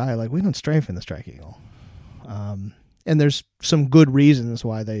a third eye, like, we don't strafe in the Strike Eagle. And there's some good reasons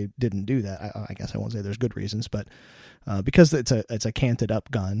why they didn't do that. I guess I won't say there's good reasons, but because it's a canted up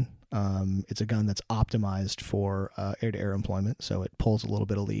gun, it's a gun that's optimized for air-to-air employment, so it pulls a little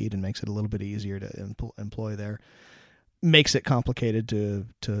bit of lead and makes it a little bit easier to employ there. Makes it complicated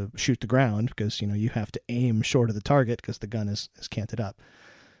to shoot the ground because you have to aim short of the target because the gun is canted up.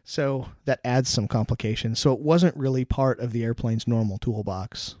 So that adds some complications. So it wasn't really part of the airplane's normal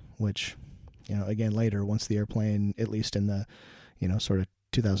toolbox, which, again, later, once the airplane, at least in the, sort of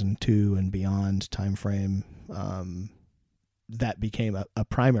 2002 and beyond time frame, that became a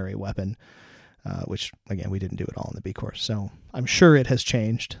primary weapon, which, again, we didn't do at all in the B course. So I'm sure it has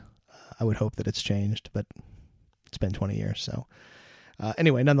changed. I would hope that it's changed, but it's been 20 years. So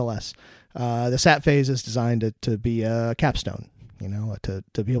anyway, nonetheless, the SAT phase is designed to be a capstone.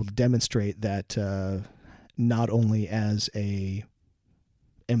 To be able to demonstrate that not only as a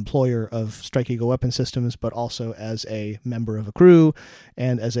employer of Strike Eagle weapon systems, but also as a member of a crew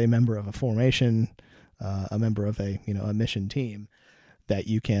and as a member of a formation, a member of a mission team, that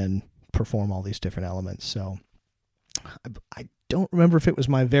you can perform all these different elements. So I don't remember if it was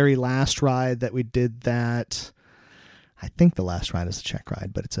my very last ride that we did that. I think the last ride is the check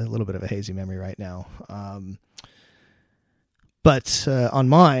ride, but it's a little bit of a hazy memory right now. But on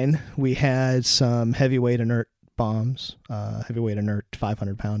mine, we had some heavyweight inert bombs, heavyweight inert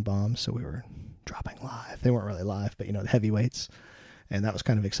 500-pound bombs. So we were dropping live. They weren't really live, but the heavyweights. And that was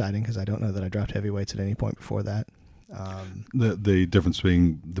kind of exciting because I don't know that I dropped heavyweights at any point before that. The difference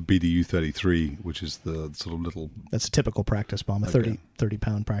being the BDU-33, which is the sort of little... That's a typical practice bomb, a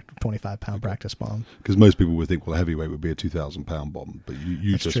 30-pound, 25-pound practice bomb. Because most people would think, well, a heavyweight would be a 2,000-pound bomb, but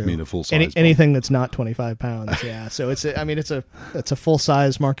you just true. mean a full-size bomb. Anything that's not 25 pounds, yeah. So it's a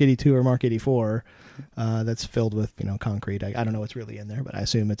full-size Mark 82 or Mark 84 that's filled with concrete. I don't know what's really in there, but I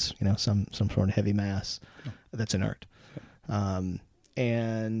assume it's some sort of heavy mass that's inert.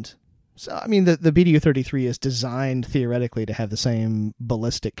 And... So, the BDU-33 is designed theoretically to have the same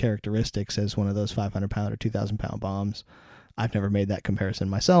ballistic characteristics as one of those 500-pound or 2,000-pound bombs. I've never made that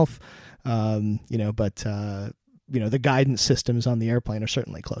comparison myself, but the guidance systems on the airplane are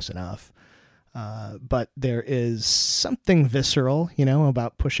certainly close enough. But there is something visceral,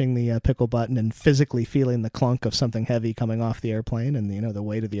 about pushing the pickle button and physically feeling the clunk of something heavy coming off the airplane and, the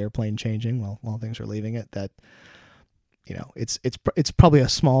weight of the airplane changing while things are leaving it, that it's probably a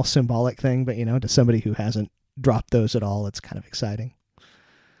small symbolic thing, but to somebody who hasn't dropped those at all, it's kind of exciting.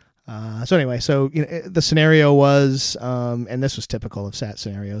 So anyway, the scenario was, and this was typical of SAT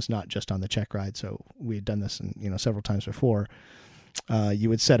scenarios, not just on the check ride. So we had done this several times before. You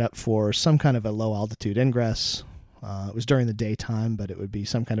would set up for some kind of a low altitude ingress. It was during the daytime, but it would be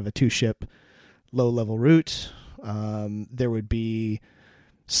some kind of a 2-ship low level route. There would be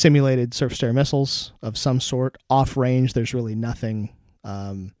simulated surface-to-air missiles of some sort. Off-range, there's really nothing,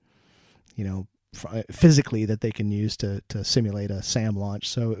 physically that they can use to simulate a SAM launch.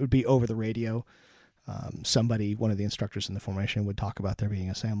 So it would be over the radio. One of the instructors in the formation would talk about there being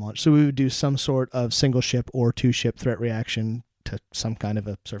a SAM launch. So we would do some sort of single ship or 2-ship threat reaction to some kind of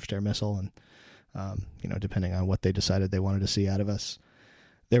a surface-to-air missile, and depending on what they decided they wanted to see out of us.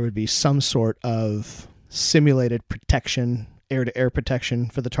 There would be some sort of simulated protection, air-to-air protection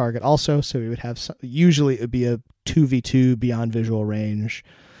for the target also. So we would have usually it would be a 2v2 beyond visual range,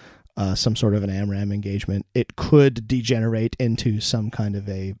 some sort of an AMRAAM engagement. It could degenerate into some kind of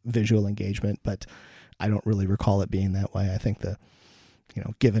a visual engagement, but I don't really recall it being that way. I think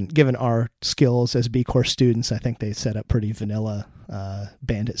given our skills as B course students, I think they set up pretty vanilla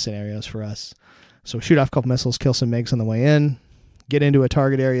bandit scenarios for us. So shoot off a couple missiles, kill some MiGs on the way in, get into a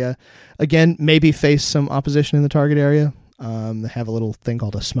target area. Again, maybe face some opposition in the target area. They have a little thing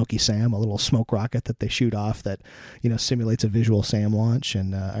called a smoky SAM, a little smoke rocket that they shoot off that, simulates a visual SAM launch.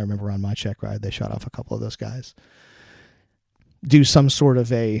 And I remember on my check ride, they shot off a couple of those guys. Do some sort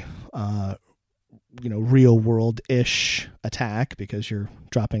of a, real world-ish attack because you're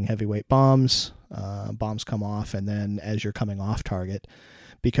dropping heavyweight bombs. Bombs come off, and then as you're coming off target,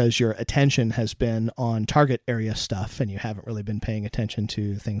 because your attention has been on target area stuff and you haven't really been paying attention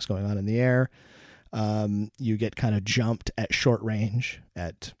to things going on in the air, you get kind of jumped at short range.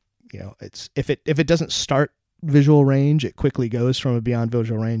 It's if it doesn't start visual range, it quickly goes from a beyond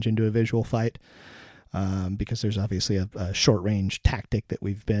visual range into a visual fight, because there's obviously a short range tactic that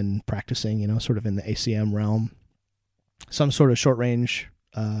we've been practicing, sort of in the ACM realm, some sort of short range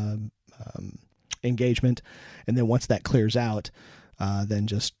engagement, and then once that clears out, then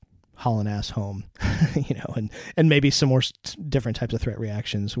just hauling ass home, and maybe some more different types of threat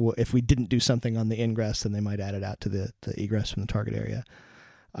reactions. If we didn't do something on the ingress, then they might add it out to the egress from the target area.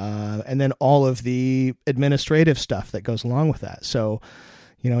 And then all of the administrative stuff that goes along with that. So,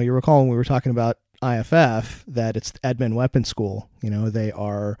 you recall when we were talking about IFF, that it's admin weapons school.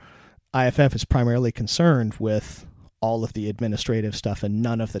 IFF is primarily concerned with all of the administrative stuff and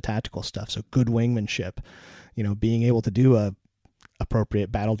none of the tactical stuff. So good wingmanship, being able to do a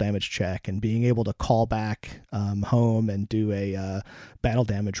appropriate battle damage check and being able to call back home and do a battle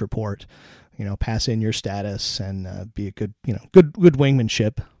damage report, pass in your status and be a good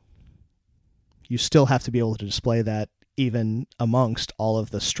wingmanship. You still have to be able to display that even amongst all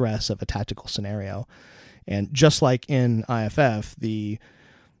of the stress of a tactical scenario. And just like in IFF, the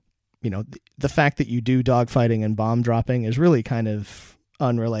fact that you do dogfighting and bomb dropping is really kind of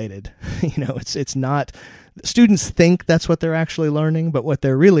unrelated. It's not. Students think that's what they're actually learning, but what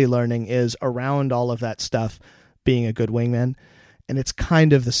they're really learning is around all of that stuff being a good wingman. And it's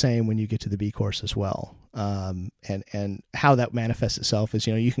kind of the same when you get to the B course as well. And how that manifests itself is,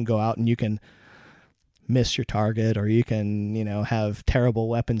 you can go out and you can miss your target, or you can, have terrible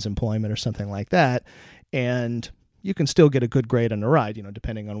weapons employment or something like that. And you can still get a good grade on the ride,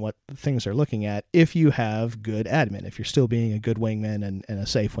 depending on what things they're looking at, if you have good admin, if you're still being a good wingman and a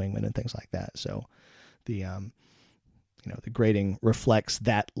safe wingman and things like that. So the grading reflects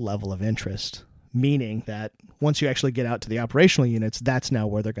that level of interest, meaning that once you actually get out to the operational units, that's now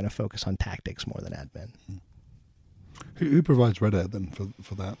where they're going to focus on tactics more than admin. Who provides Red Air then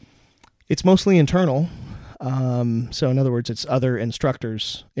for that? It's mostly internal. So in other words, it's other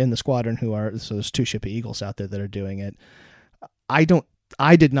instructors in the squadron so there's 2 Ship Eagles out there that are doing it. I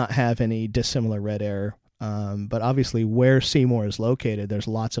did not have any dissimilar Red Air, but obviously where Seymour is located, there's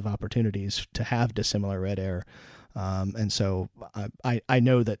lots of opportunities to have dissimilar Red Air. And so I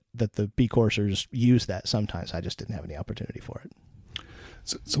know that the B coursers use that sometimes. I just didn't have any opportunity for it.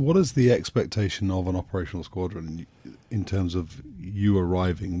 So what is the expectation of an operational squadron in terms of you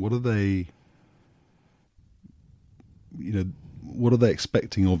arriving? What are they, what are they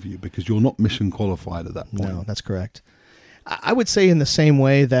expecting of you? Because you're not mission qualified at that point. No, that's correct. I would say in the same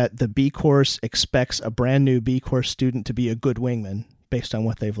way that the B course expects a brand new B course student to be a good wingman based on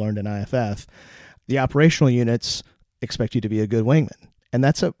what they've learned in IFF, the operational units expect you to be a good wingman. And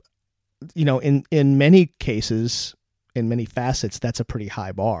that's in many cases, in many facets, that's a pretty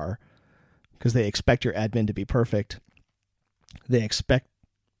high bar because they expect your admin to be perfect. They expect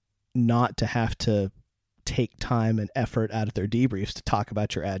not to have to take time and effort out of their debriefs to talk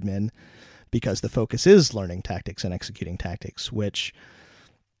about your admin, because the focus is learning tactics and executing tactics, which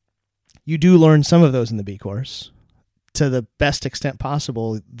you do learn some of those in the B course. To the best extent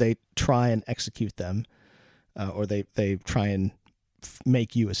possible, they try and execute them, or they try and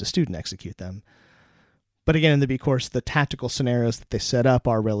make you as a student execute them. But again, in the B course, the tactical scenarios that they set up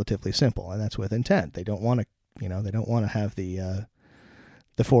are relatively simple, and that's with intent. They don't want to, they don't want to have the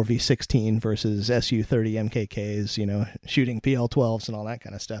 4v16 versus Su-30 MKKs, shooting PL-12s and all that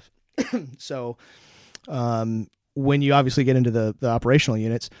kind of stuff. So when you obviously get into the operational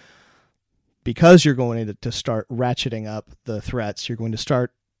units, because you're going to start ratcheting up the threats, you're going to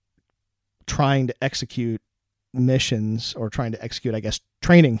start trying to execute missions, or trying to execute, I guess,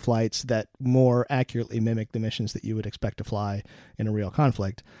 training flights that more accurately mimic the missions that you would expect to fly in a real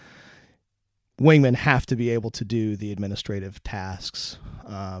conflict. Wingmen have to be able to do the administrative tasks.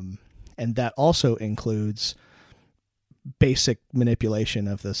 And that also includes basic manipulation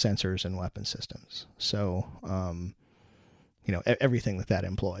of the sensors and weapon systems. So, everything that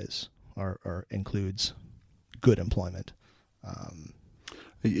employs or includes good employment. Are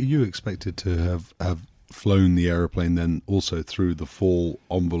you expected to have flown the aeroplane then also through the full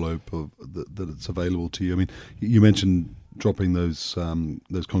envelope of that it's available to you? I mean, you mentioned dropping those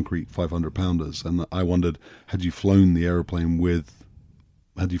concrete 500-pounders, and I wondered, had you flown the aeroplane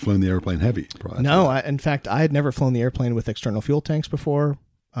heavy prior? No, in fact, I had never flown the airplane with external fuel tanks before.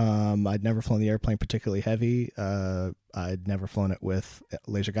 I'd never flown the airplane particularly heavy. I'd never flown it with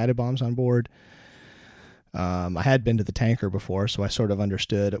laser guided bombs on board. I had been to the tanker before, so I sort of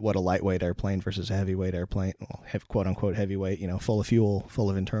understood what a lightweight airplane versus a heavyweight airplane, quote unquote heavyweight, full of fuel, full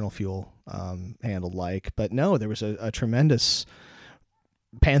of internal fuel, handled like. But no, there was a tremendous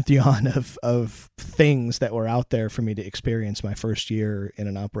pantheon of things that were out there for me to experience my first year in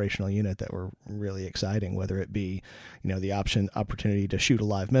an operational unit that were really exciting, whether it be, the opportunity to shoot a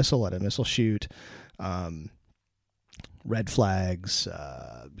live missile at a missile shoot, red flags,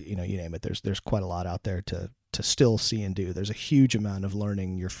 you name it. There's quite a lot out there to still see and do. There's a huge amount of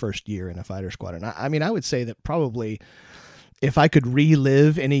learning your first year in a fighter squadron. I mean, I would say that probably if I could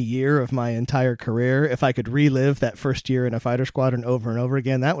relive any year of my entire career, if I could relive that first year in a fighter squadron over and over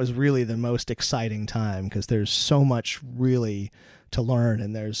again, that was really the most exciting time, because there's so much really to learn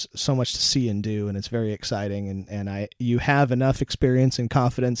and there's so much to see and do, and it's very exciting. And you have enough experience and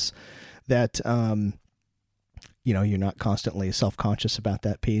confidence that, you're not constantly self-conscious about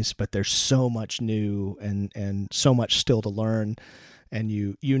that piece, but there's so much new and so much still to learn. And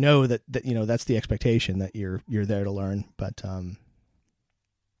you know that that's the expectation, that you're there to learn. But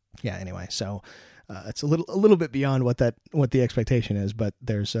anyway, so it's a little bit beyond what the expectation is. But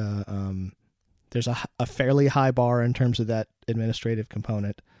there's a fairly high bar in terms of that administrative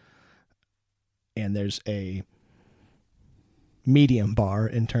component, and there's a medium bar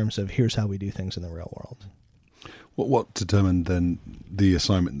in terms of here's how we do things in the real world. What determined then the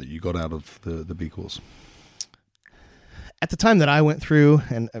assignment that you got out of the B course? At the time that I went through,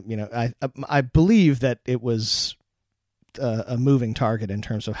 and I believe that it was a moving target in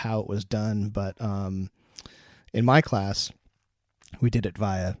terms of how it was done, but in my class, we did it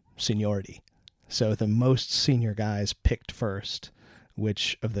via seniority. So the most senior guys picked first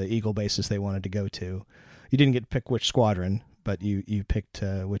which of the Eagle bases they wanted to go to. You didn't get to pick which squadron, but you picked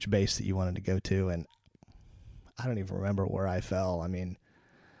which base that you wanted to go to, and I don't even remember where I fell. I mean,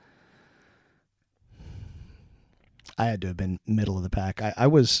 I had to have been middle of the pack.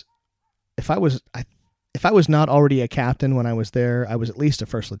 If I was not already a captain when I was there, I was at least a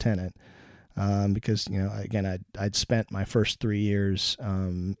first lieutenant, because again, I'd spent my first 3 years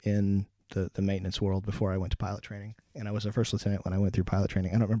in the maintenance world before I went to pilot training, and I was a first lieutenant when I went through pilot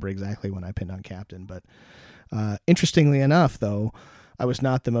training. I don't remember exactly when I pinned on captain, but interestingly enough, though, I was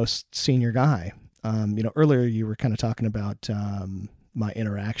not the most senior guy. Earlier you were kind of talking about my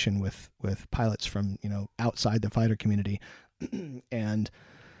interaction with pilots from, outside the fighter community. And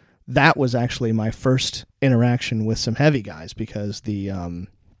that was actually my first interaction with some heavy guys, because the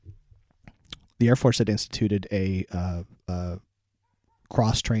Air Force had instituted a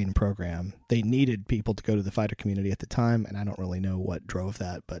cross-train program. They needed people to go to the fighter community at the time, and I don't really know what drove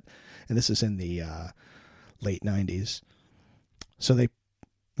that, and this is in the late 90s. So they,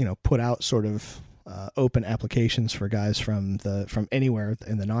 put out sort of open applications for guys from anywhere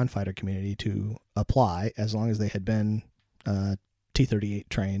in the non-fighter community to apply, as long as they had been T-38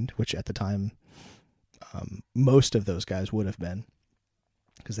 trained, which at the time most of those guys would have been,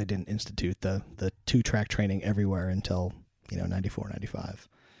 because they didn't institute the 2-track training everywhere until 94, 95.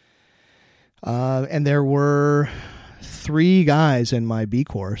 And there were 3 guys in my B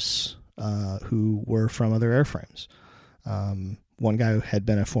course who were from other airframes. One guy had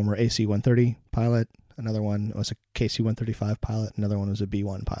been a former AC-130 pilot. Another one was a KC-135 pilot. Another one was a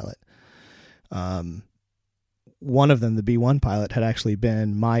B-1 pilot. One of them, the B-1 pilot, had actually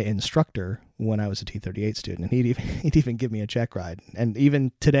been my instructor when I was a T-38 student, and he'd even give me a check ride. And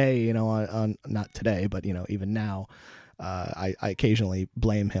even today, on not today, but even now, I occasionally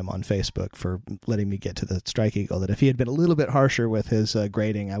blame him on Facebook for letting me get to the Strike Eagle, that if he had been a little bit harsher with his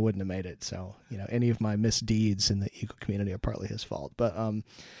grading, I wouldn't have made it. So, any of my misdeeds in the Eagle community are partly his fault. But,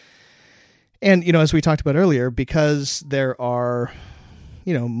 and, as we talked about earlier, because there are,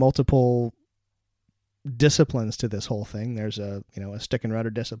 multiple disciplines to this whole thing, there's a stick and rudder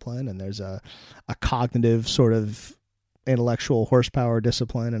discipline, and there's a cognitive sort of intellectual horsepower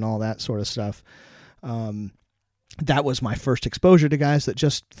discipline and all that sort of stuff. That was my first exposure to guys that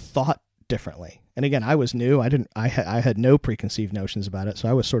just thought differently. And again, I was new. I had no preconceived notions about it. So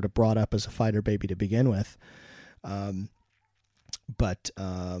I was sort of brought up as a fighter baby to begin with. But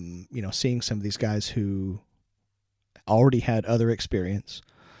seeing some of these guys who already had other experience,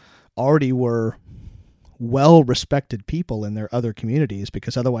 already were well-respected people in their other communities,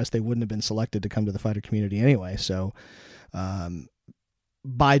 because otherwise they wouldn't have been selected to come to the fighter community anyway. So,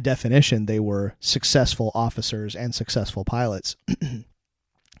 by definition, they were successful officers and successful pilots,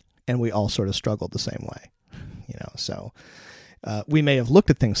 and we all sort of struggled the same way, so we may have looked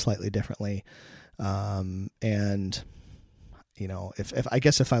at things slightly differently. And,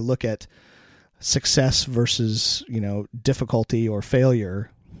 if I look at success versus, difficulty or failure,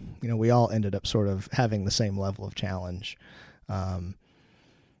 we all ended up sort of having the same level of challenge. I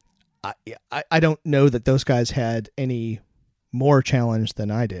don't know that those guys had any more challenge than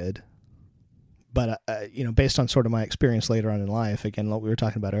I did, but based on sort of my experience later on in life, again, what we were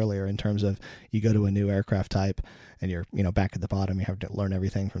talking about earlier, in terms of you go to a new aircraft type and you're back at the bottom, you have to learn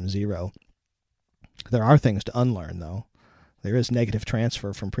everything from zero. There are things to unlearn, though. There is negative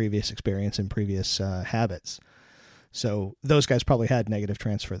transfer from previous experience and previous habits. So those guys probably had negative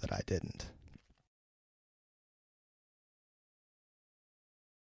transfer that I didn't.